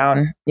wrote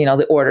down,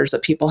 the orders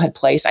that people had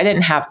placed. I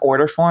didn't have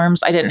order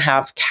forms. I didn't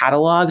have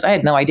catalogs. I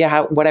had no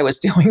idea what I was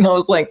doing. I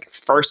was like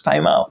first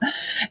time out.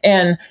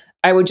 And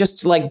I would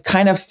just like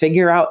kind of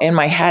figure out in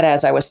my head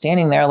as I was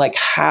standing there, like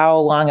how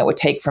long it would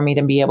take for me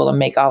to be able to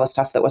make all the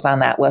stuff that was on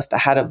that list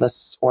ahead of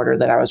this order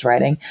that I was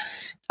writing.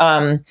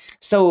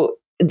 So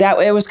that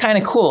it was kind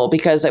of cool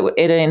because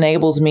it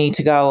enables me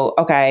to go,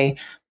 okay,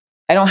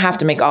 I don't have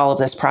to make all of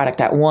this product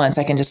at once.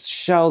 I can just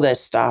show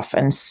this stuff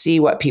and see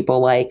what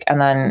people like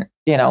and then,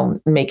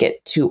 make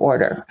it to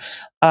order.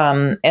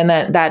 And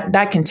then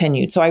that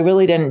continued. So I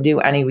really didn't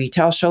do any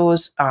retail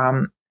shows.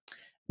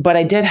 But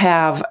I did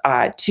have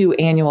 2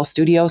 annual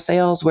studio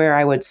sales where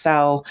I would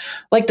sell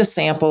like the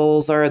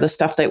samples or the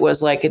stuff that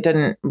was like, it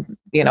didn't,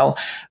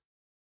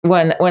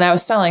 when I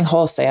was selling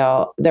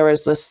wholesale, there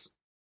was this,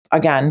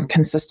 again,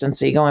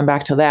 consistency. Going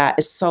back to that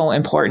is so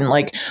important.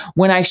 Like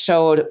when I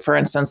showed, for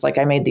instance, like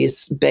I made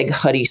these big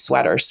hoodie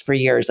sweaters for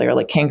years. They were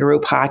like kangaroo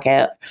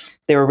pocket.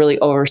 They were really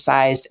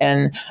oversized,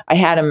 and I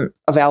had them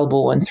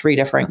available in 3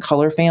 different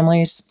color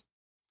families.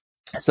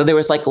 So there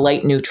was like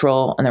light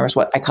neutral, and there was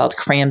what I called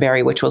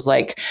cranberry, which was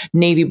like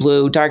navy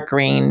blue, dark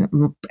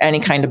green,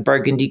 any kind of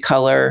burgundy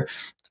color,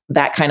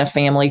 that kind of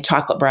family,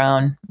 chocolate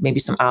brown,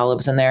 maybe some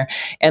olives in there.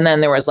 And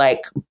then there was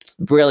like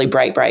really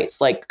bright brights,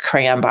 like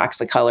crayon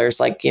box of colors,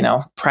 like,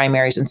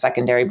 primaries and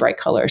secondary bright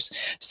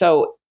colors.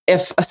 So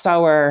if a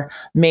sewer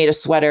made a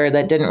sweater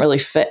that didn't really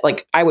fit,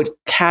 like I would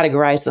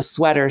categorize the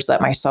sweaters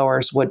that my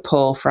sewers would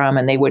pull from,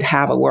 and they would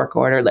have a work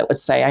order that would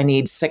say, I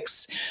need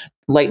 6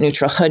 light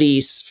neutral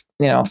hoodies,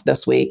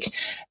 this week.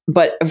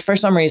 But for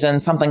some reason,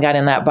 something got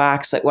in that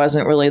box that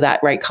wasn't really that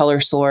right color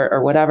sort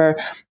or whatever.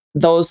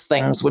 Those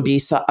things would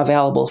be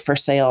available for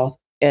sale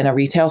in a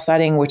retail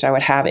setting, which I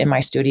would have in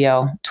my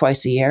studio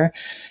twice a year.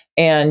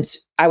 And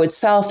I would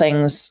sell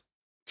things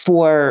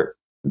for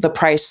the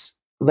price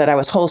that I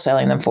was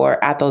wholesaling them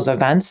for at those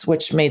events,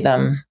 which made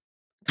them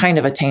kind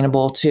of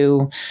attainable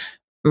to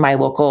my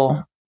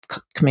local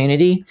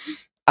community.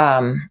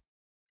 And,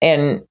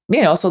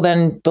 so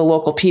then the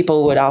local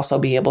people would also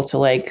be able to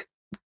like,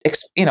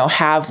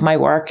 have my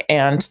work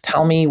and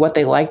tell me what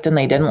they liked and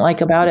they didn't like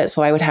about it.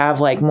 So I would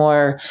have like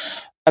more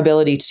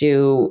ability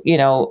to,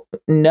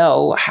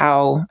 know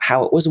how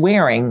it was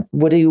wearing.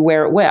 What do you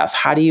wear it with?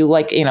 How do you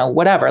like,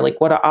 whatever,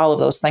 like what are all of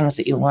those things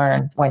that you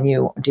learn when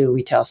you do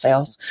retail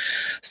sales?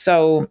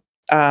 So,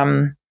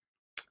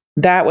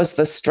 that was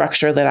the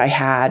structure that I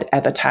had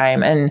at the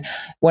time. And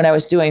when I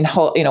was doing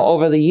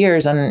over the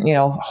years and,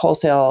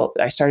 wholesale,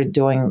 I started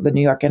doing the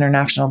New York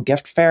International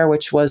Gift Fair,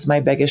 which was my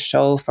biggest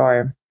show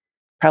for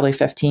probably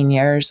 15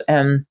 years.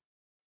 And,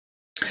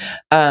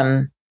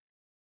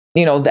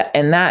 that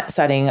in that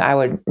setting, I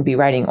would be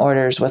writing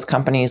orders with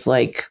companies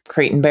like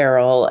Crate and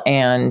Barrel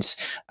and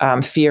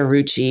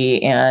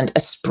Fiorucci and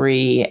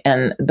Esprit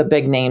and the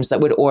big names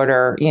that would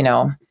order,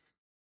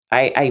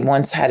 I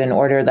once had an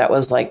order that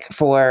was like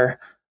for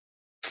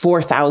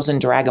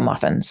 4,000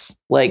 ragamuffins.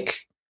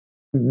 Like,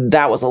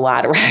 that was a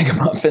lot of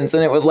ragamuffins.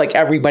 And it was like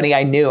everybody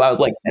I knew, I was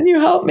like, can you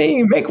help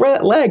me make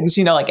legs?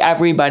 Like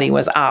everybody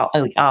was all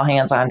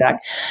hands on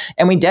deck,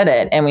 and we did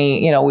it. And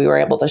we were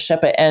able to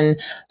ship it. And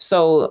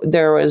so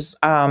there was,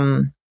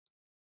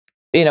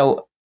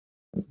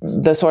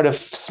 the sort of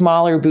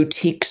smaller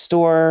boutique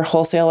store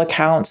wholesale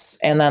accounts.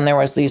 And then there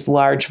was these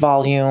large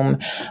volume,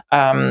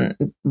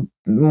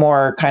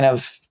 more kind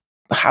of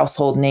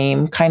household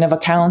name kind of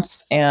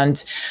accounts.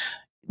 And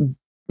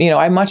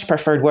I much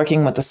preferred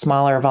working with the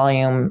smaller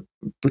volume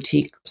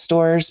boutique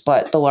stores,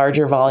 but the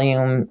larger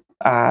volume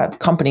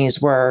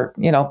companies were,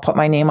 put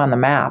my name on the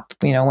map.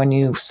 When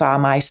you saw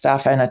my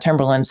stuff in a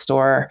Timberland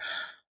store,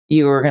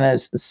 you were going to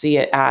see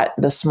it at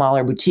the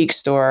smaller boutique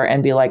store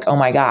and be like, oh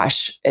my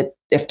gosh,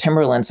 if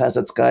Timberland says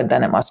it's good,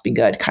 then it must be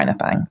good, kind of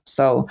thing.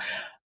 So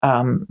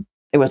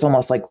it was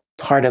almost like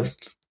part of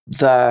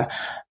the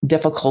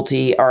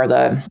difficulty, or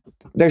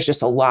there's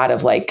just a lot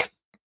of like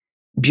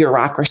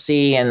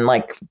bureaucracy and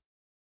like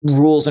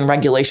rules and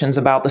regulations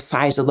about the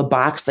size of the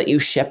box that you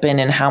ship in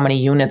and how many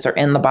units are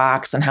in the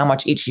box and how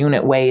much each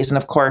unit weighs. And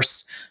of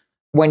course,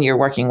 when you're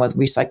working with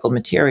recycled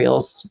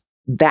materials,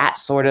 that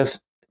sort of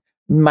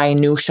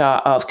minutia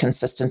of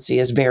consistency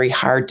is very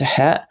hard to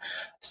hit.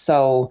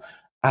 So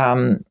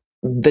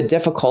the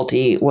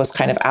difficulty was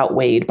kind of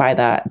outweighed by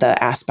the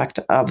aspect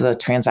of the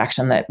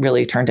transaction that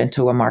really turned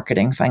into a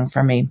marketing thing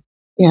for me.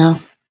 Yeah.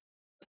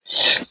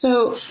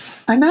 So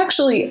I'm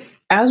actually,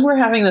 as we're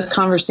having this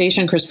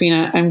conversation,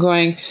 Crispina, I'm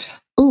going,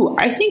 ooh,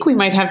 I think we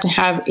might have to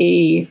have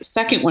a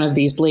second one of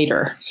these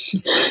later.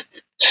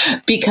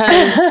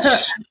 Because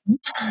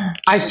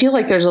I feel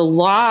like there's a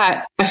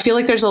lot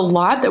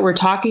that we're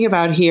talking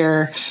about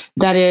here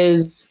that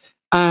is,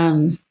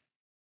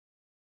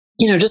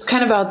 just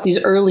kind of about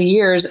these early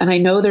years. And I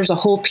know there's a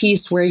whole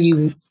piece where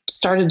you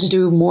started to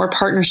do more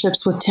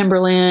partnerships with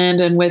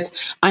Timberland and with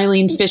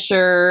Eileen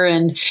Fisher,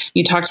 and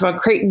you talked about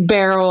Crate and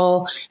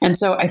Barrel. And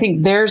so I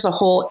think there's a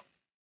whole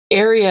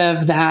area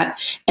of that.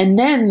 And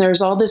then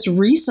there's all this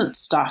recent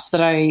stuff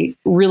that I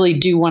really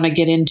do want to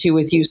get into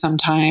with you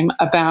sometime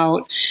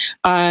about,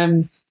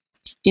 because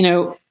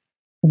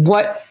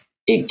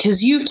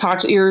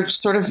you're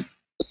sort of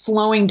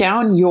slowing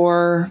down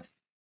your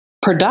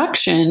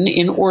production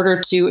in order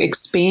to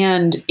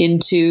expand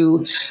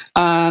into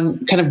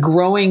kind of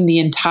growing the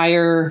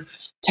entire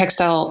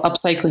textile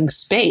upcycling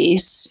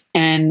space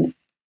and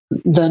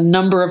the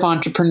number of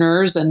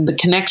entrepreneurs and the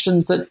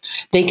connections that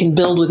they can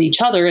build with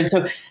each other. And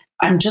so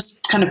I'm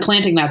just kind of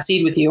planting that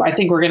seed with you. I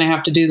think we're going to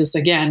have to do this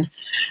again.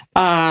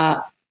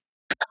 But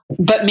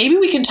maybe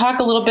we can talk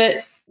a little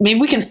bit, maybe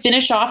we can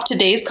finish off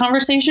today's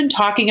conversation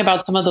talking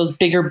about some of those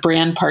bigger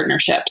brand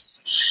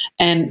partnerships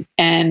and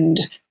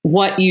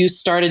what you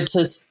started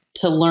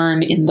to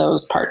learn in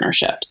those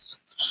partnerships.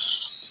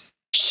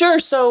 Sure.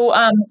 So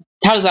how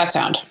does that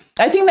sound?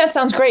 I think that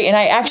sounds great. And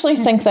I actually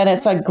think that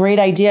it's a great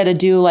idea to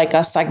do like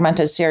a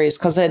segmented series,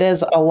 because it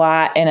is a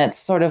lot. And it's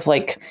sort of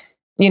like,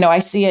 I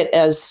see it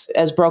as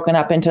broken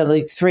up into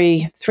like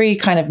three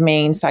kind of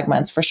main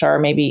segments for sure,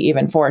 maybe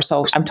even 4.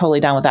 So I'm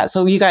totally down with that.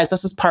 So you guys,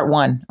 this is part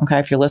 1. Okay.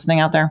 If you're listening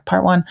out there,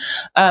 part 1.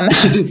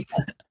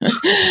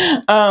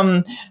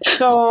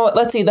 So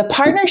let's see, the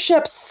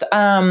partnerships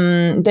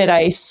that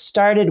I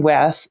started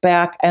with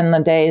back in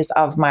the days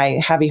of my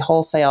heavy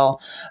wholesale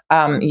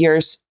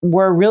years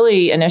were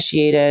really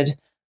initiated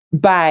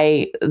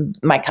by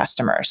my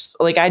customers.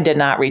 Like, I did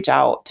not reach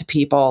out to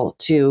people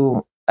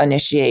to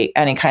initiate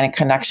any kind of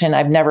connection.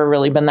 I've never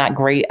really been that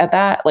great at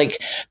that.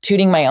 Like,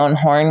 tooting my own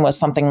horn was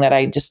something that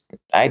I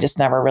just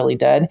never really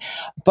did.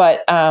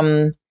 But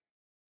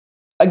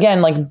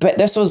again, like, but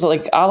this was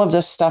like, all of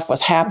this stuff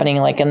was happening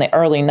like in the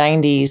early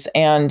 90s,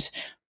 and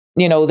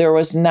there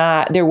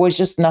was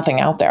just nothing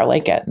out there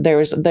like it.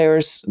 There's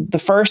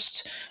the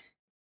first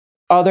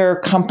other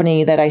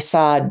company that I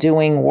saw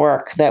doing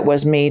work that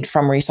was made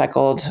from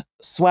recycled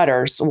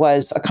sweaters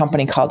was a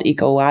company called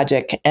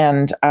Ecologic.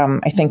 And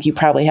I think you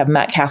probably have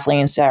met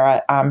Kathleen,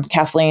 Sarah.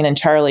 Kathleen and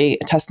Charlie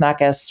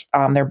Tesnakis,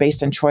 they're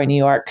based in Troy, New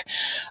York.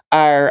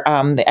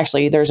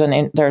 There's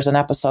an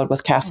episode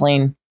with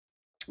Kathleen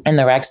in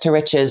the Rags to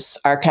Riches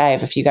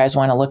archive. If you guys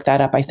want to look that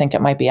up, I think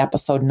it might be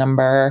episode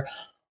number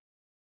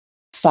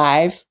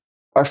 5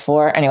 or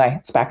 4. Anyway,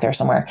 it's back there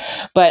somewhere.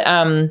 But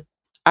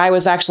I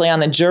was actually on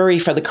the jury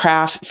for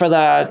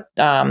the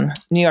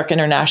New York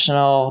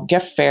International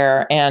Gift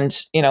Fair, and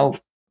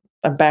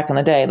back in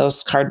the day,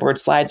 those cardboard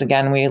slides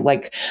again, we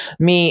like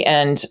me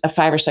and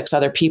 5 or 6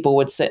 other people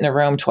would sit in a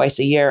room twice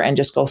a year and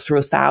just go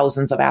through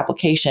thousands of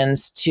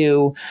applications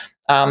to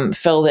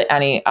fill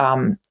any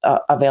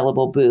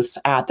available booths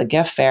at the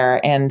gift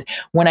fair. And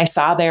when I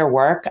saw their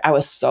work, I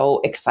was so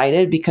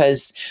excited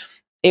because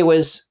it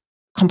was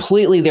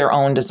completely their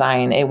own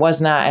design. It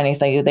was not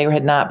anything, they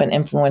had not been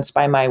influenced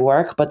by my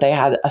work, but they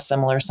had a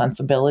similar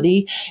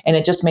sensibility. And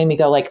it just made me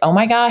go like, oh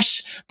my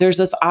gosh, there's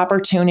this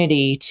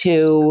opportunity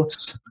to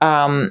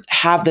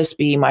have this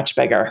be much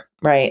bigger.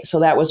 Right. So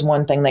that was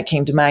one thing that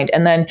came to mind.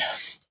 And then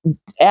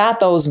at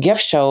those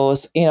gift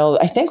shows,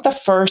 I think the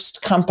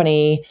first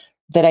company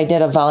that I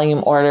did a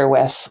volume order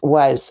with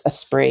was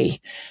Esprit.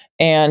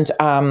 And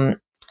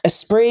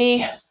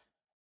Esprit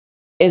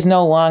is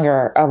no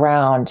longer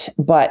around,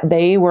 but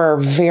they were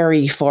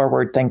very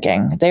forward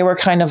thinking. They were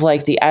kind of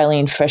like the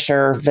Eileen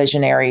Fisher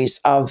visionaries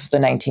of the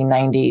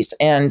 1990s.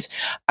 And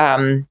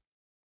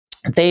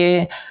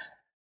they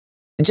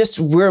just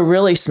were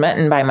really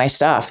smitten by my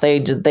stuff.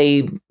 They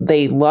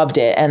loved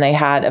it. And they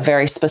had a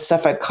very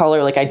specific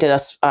color. Like I did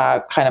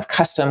a kind of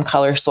custom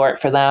color sort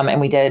for them.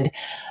 And we did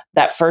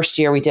that first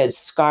year, we did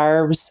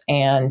scarves,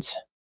 and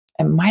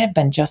it might have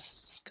been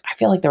I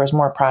feel like there was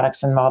more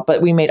products involved,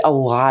 but we made a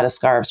lot of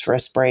scarves for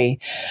Esprit,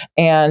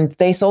 and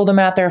they sold them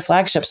at their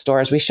flagship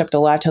stores. We shipped a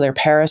lot to their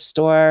Paris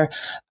store.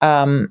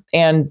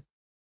 And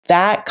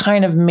that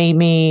kind of made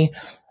me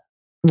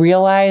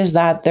realize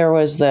that there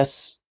was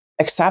this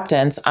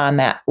acceptance on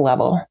that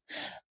level.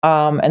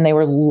 And they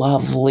were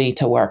lovely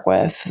to work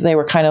with. They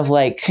were kind of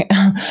like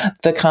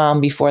the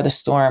calm before the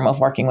storm of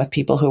working with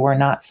people who were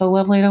not so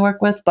lovely to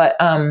work with, but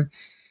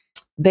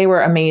they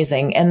were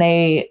amazing. And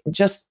they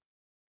just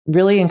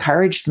really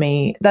encouraged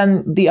me.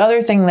 Then the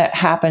other thing that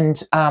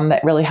happened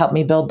that really helped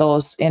me build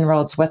those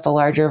inroads with the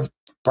larger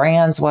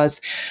brands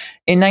was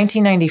in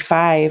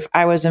 1995,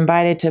 I was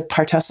invited to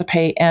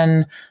participate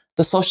in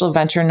the Social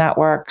Venture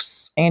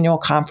Network's annual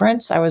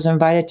conference. I was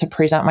invited to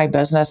present my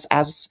business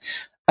as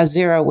a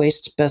zero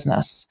waste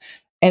business.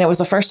 And it was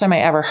the first time I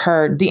ever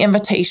heard, the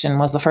invitation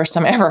was the first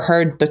time I ever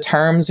heard the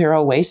term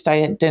zero waste.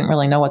 I didn't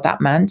really know what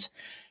that meant.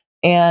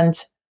 And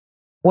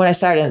when I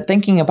started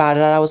thinking about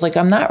it, I was like,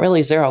 I'm not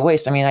really zero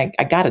waste. I mean, I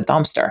got a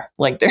dumpster.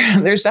 Like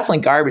there's definitely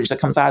garbage that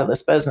comes out of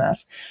this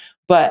business.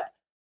 But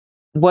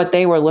what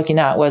they were looking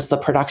at was the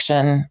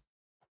production.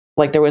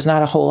 Like there was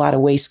not a whole lot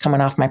of waste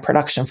coming off my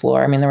production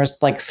floor. I mean, there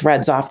was like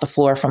threads off the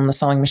floor from the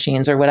sewing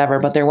machines or whatever,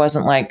 but there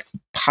wasn't like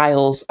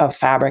piles of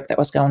fabric that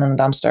was going in the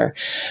dumpster.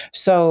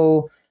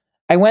 So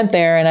I went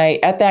there, and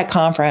at that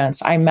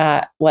conference, I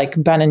met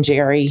like Ben and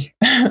Jerry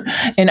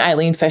and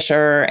Eileen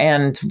Fisher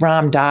and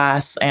Ram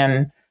Dass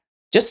and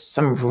just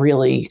some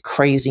really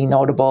crazy,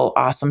 notable,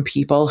 awesome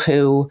people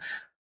who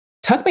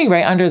took me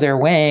right under their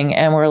wing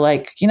and were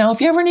like, if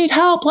you ever need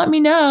help, let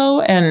me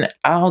know. And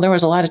there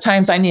was a lot of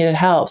times I needed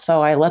help.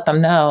 So I let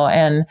them know.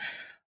 And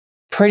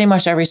pretty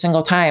much every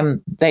single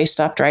time they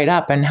stepped right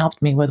up and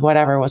helped me with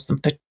whatever was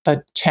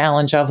the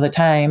challenge of the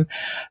time.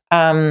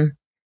 And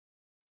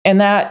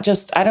that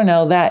just, I don't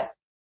know, that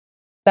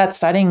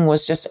setting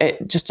was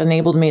it just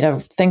enabled me to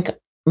think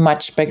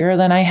much bigger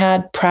than I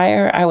had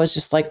prior. I was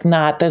just like,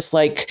 not this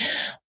like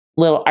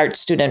little art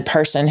student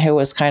person who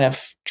was kind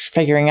of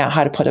figuring out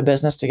how to put a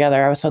business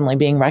together. I was suddenly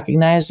being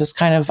recognized as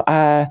kind of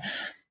a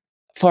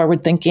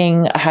forward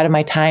thinking, ahead of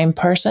my time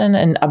person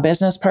and a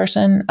business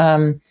person.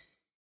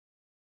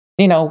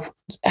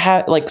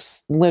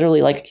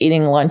 Literally like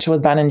eating lunch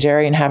with Ben and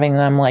Jerry and having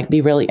them like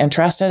be really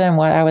interested in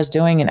what I was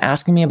doing and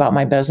asking me about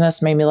my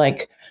business made me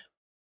like,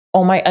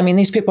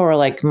 these people were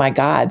like my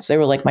gods. They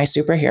were like my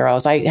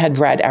superheroes. I had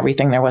read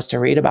everything there was to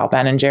read about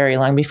Ben and Jerry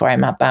long before I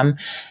met them.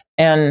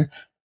 And,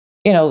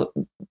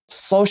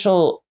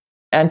 social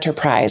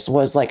enterprise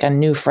was like a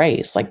new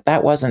phrase. Like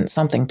that wasn't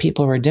something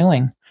people were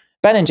doing.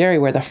 Ben and Jerry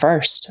were the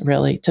first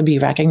really to be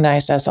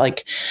recognized as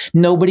like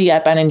nobody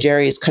at Ben and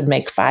Jerry's could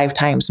make 5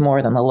 times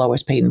more than the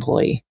lowest paid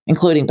employee,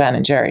 including Ben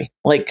and Jerry.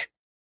 Like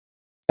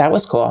that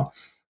was cool.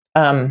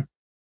 That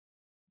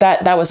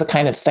was the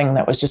kind of thing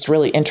that was just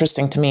really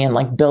interesting to me, and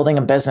like building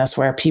a business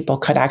where people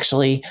could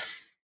actually,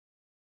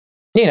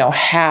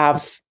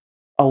 have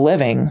a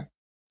living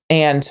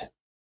and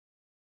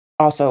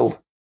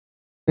also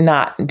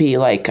not be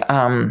like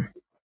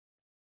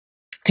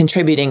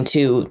contributing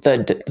to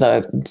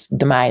the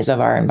demise of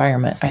our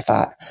environment. I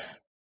thought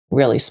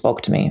really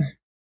spoke to me.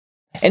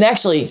 And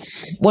actually,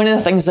 one of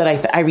the things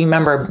that I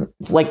remember,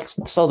 like,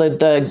 so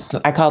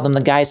I call them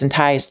the guys in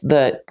ties,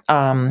 the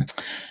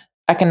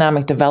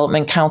Economic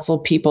Development Council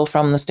people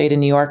from the state of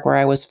New York, where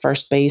I was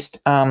first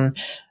based,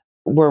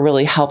 were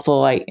really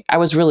helpful. I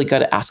was really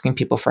good at asking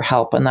people for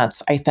help. And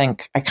I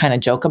think I kind of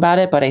joke about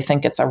it, but I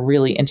think it's a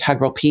really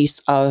integral piece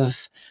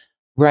of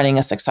running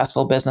a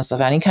successful business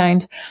of any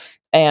kind.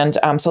 And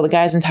so the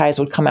guys in ties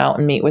would come out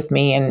and meet with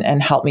me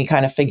and help me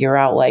kind of figure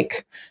out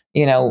like,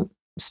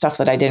 stuff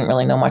that I didn't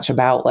really know much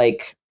about,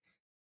 like,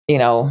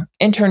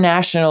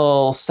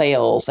 international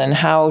sales and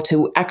how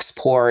to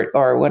export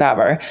or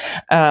whatever.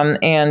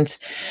 And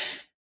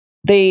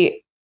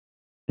they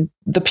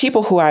the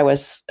people who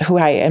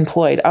I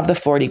employed, of the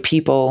 40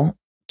 people,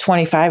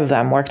 25 of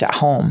them worked at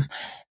home.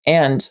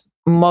 And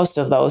most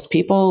of those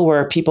people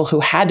were people who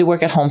had to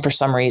work at home for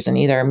some reason.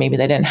 Either maybe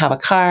they didn't have a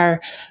car,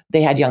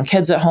 they had young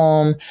kids at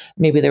home,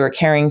 maybe they were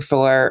caring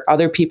for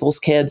other people's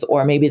kids,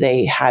 or maybe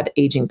they had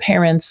aging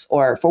parents,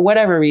 or for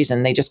whatever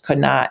reason, they just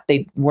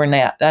they were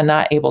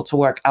not able to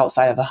work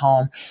outside of the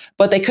home.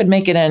 But they could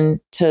make it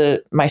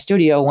into my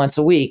studio once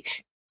a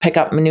week, pick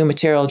up new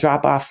material,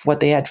 drop off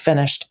what they had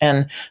finished,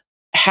 and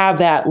have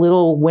that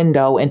little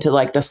window into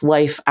like this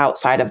life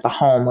outside of the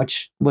home,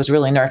 which was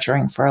really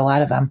nurturing for a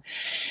lot of them.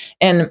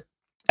 And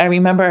I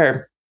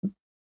remember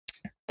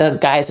the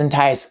guys in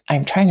ties.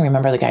 I'm trying to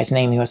remember the guy's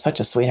name. He was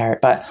such a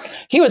sweetheart, but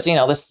he was,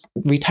 this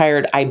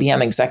retired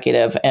IBM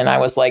executive. And I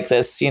was like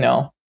this,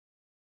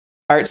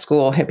 art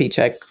school hippie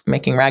chick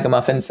making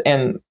ragamuffins.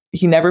 And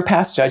he never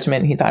passed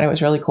judgment. He thought it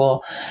was really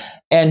cool.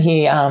 And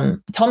he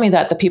told me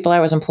that the people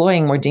I was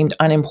employing were deemed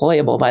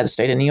unemployable by the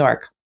state of New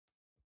York.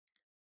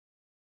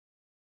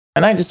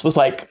 And I just was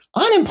like,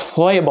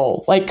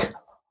 unemployable? Like,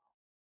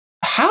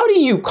 how do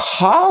you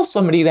call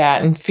somebody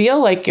that and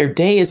feel like your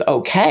day is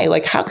okay?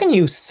 Like, how can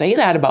you say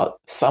that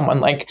about someone?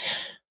 Like,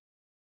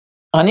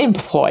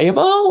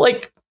 unemployable?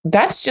 Like,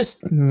 that's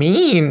just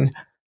mean.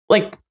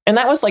 Like, and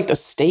that was like the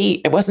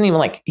state. It wasn't even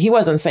like, he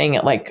wasn't saying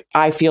it like,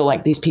 I feel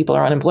like these people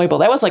are unemployable.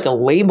 That was like a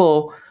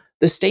label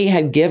the state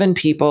had given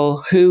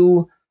people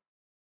who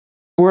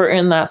were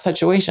in that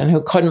situation,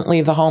 who couldn't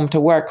leave the home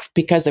to work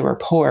because they were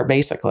poor,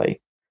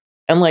 basically.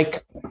 And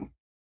like,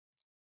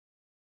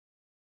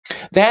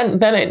 then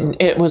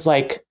it was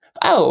like,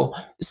 oh,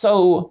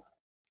 so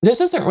this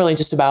isn't really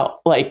just about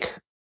like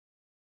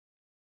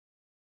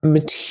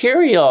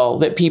material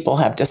that people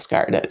have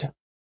discarded.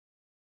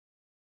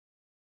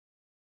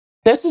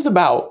 This is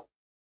about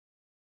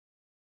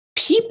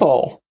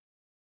people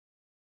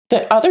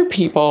that other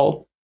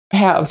people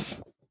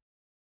have,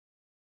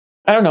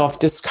 I don't know if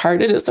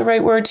discarded is the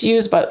right word to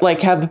use, but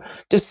like have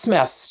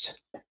dismissed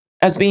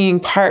as being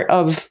part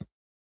of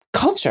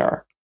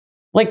culture.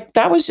 Like,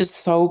 that was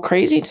just so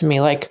crazy to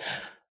me. Like,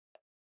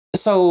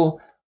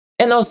 so,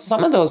 and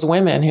some of those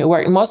women who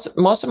were, most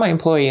of my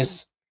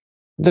employees,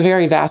 the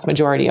very vast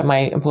majority of my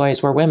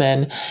employees were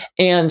women.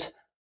 And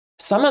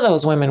some of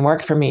those women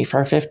worked for me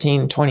for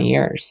 15, 20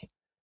 years.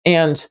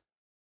 And,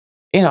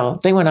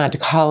 they went on to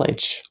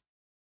college.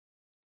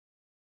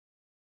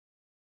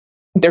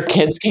 Their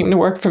kids came to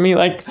work for me.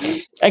 Like,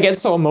 I get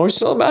so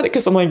emotional about it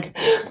because I'm like,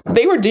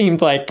 they were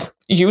deemed like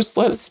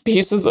useless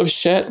pieces of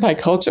shit by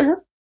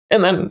culture.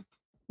 And then,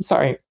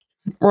 sorry,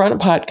 we're on a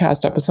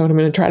podcast episode. I'm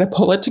going to try to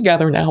pull it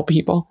together now,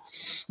 people.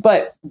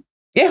 But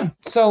yeah,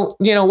 so,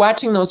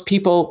 watching those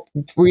people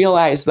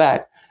realize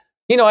that,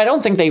 I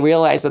don't think they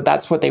realized that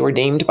that's what they were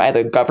deemed by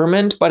the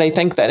government. But I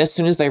think that as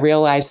soon as they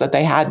realized that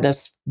they had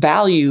this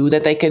value,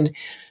 that they could,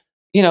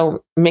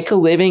 make a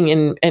living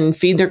and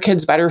feed their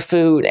kids better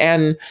food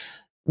and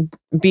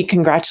be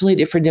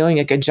congratulated for doing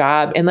a good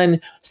job, and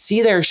then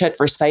see their shit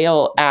for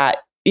sale at,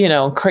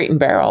 Crate and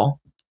Barrel.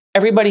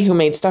 Everybody who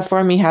made stuff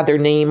for me had their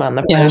name on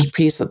the finished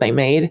piece that they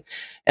made.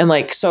 And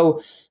like,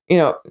 so,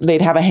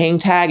 they'd have a hang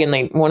tag,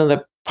 and one of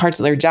the parts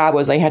of their job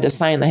was they had to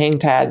sign the hang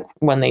tag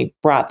when they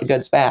brought the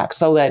goods back,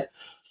 so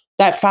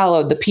that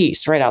followed the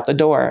piece right out the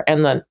door.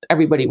 And then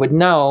everybody would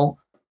know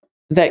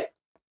that,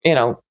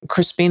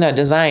 Crispina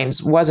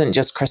Designs wasn't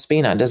just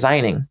Crispina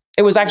designing.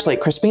 It was actually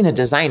Crispina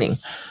designing,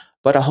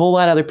 but a whole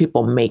lot of other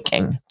people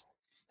making.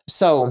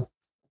 So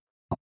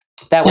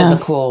that was a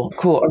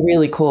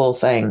really cool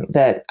thing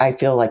that I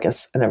feel like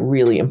is a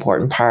really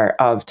important part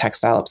of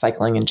textile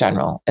upcycling in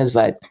general, is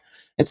that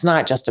it's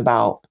not just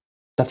about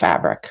the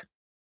fabric.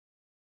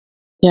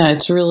 Yeah,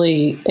 it's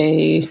really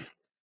a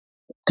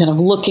kind of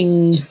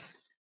looking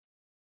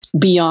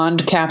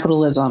beyond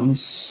capitalism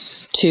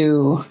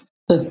to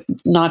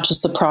not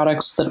just the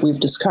products that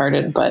we've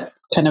discarded, but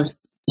kind of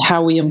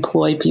how we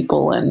employ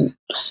people and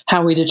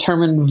how we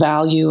determine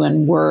value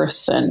and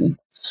worth, and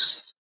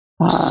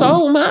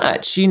so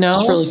much,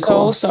 it's really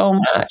cool. So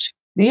much.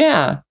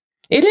 Yeah,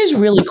 it is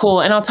really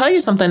cool. And I'll tell you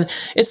something,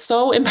 it's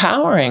so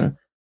empowering.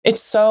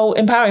 It's so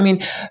empowering. I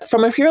mean,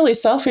 from a purely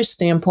selfish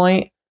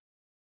standpoint,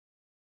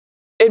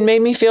 it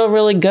made me feel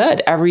really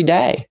good every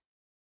day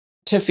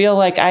to feel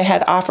like I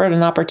had offered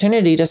an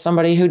opportunity to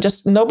somebody who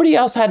just nobody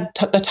else had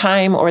the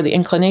time or the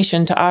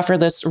inclination to offer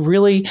this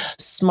really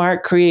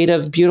smart,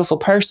 creative, beautiful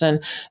person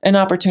an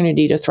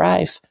opportunity to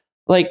thrive.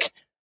 Like,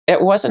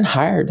 it wasn't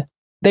hard.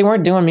 They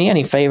weren't doing me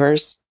any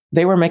favors.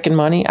 They were making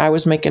money. I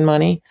was making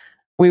money.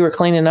 We were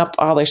cleaning up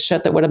all the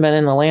shit that would have been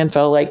in the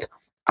landfill. Like,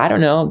 I don't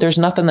know. There's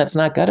nothing that's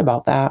not good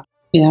about that.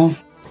 Yeah.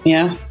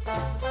 Yeah.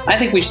 I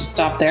think we should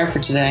stop there for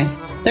today.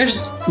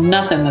 There's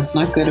nothing that's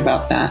not good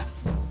about that.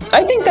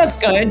 I think that's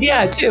good.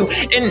 Yeah, too.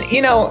 And,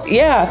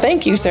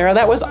 thank you, Sarah.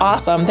 That was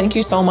awesome. Thank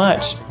you so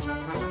much.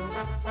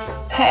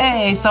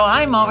 Hey, so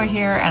I'm over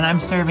here and I'm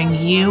serving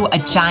you a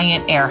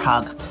giant air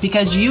hug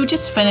because you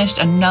just finished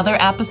another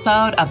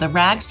episode of the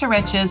Rags to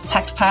Riches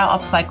Textile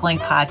Upcycling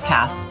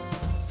Podcast.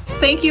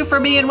 Thank you for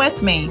being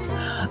with me.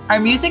 Our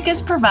music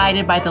is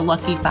provided by the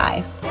Lucky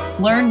Five.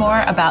 Learn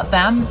more about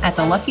them at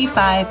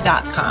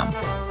thelucky5.com.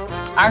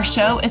 Our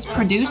show is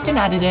produced and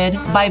edited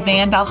by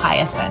Vandal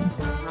Hyacinth.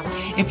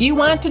 If you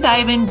want to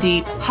dive in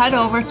deep, head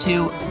over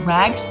to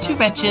Rags to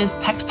Riches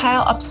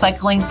Textile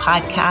Upcycling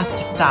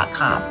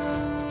Podcast.com.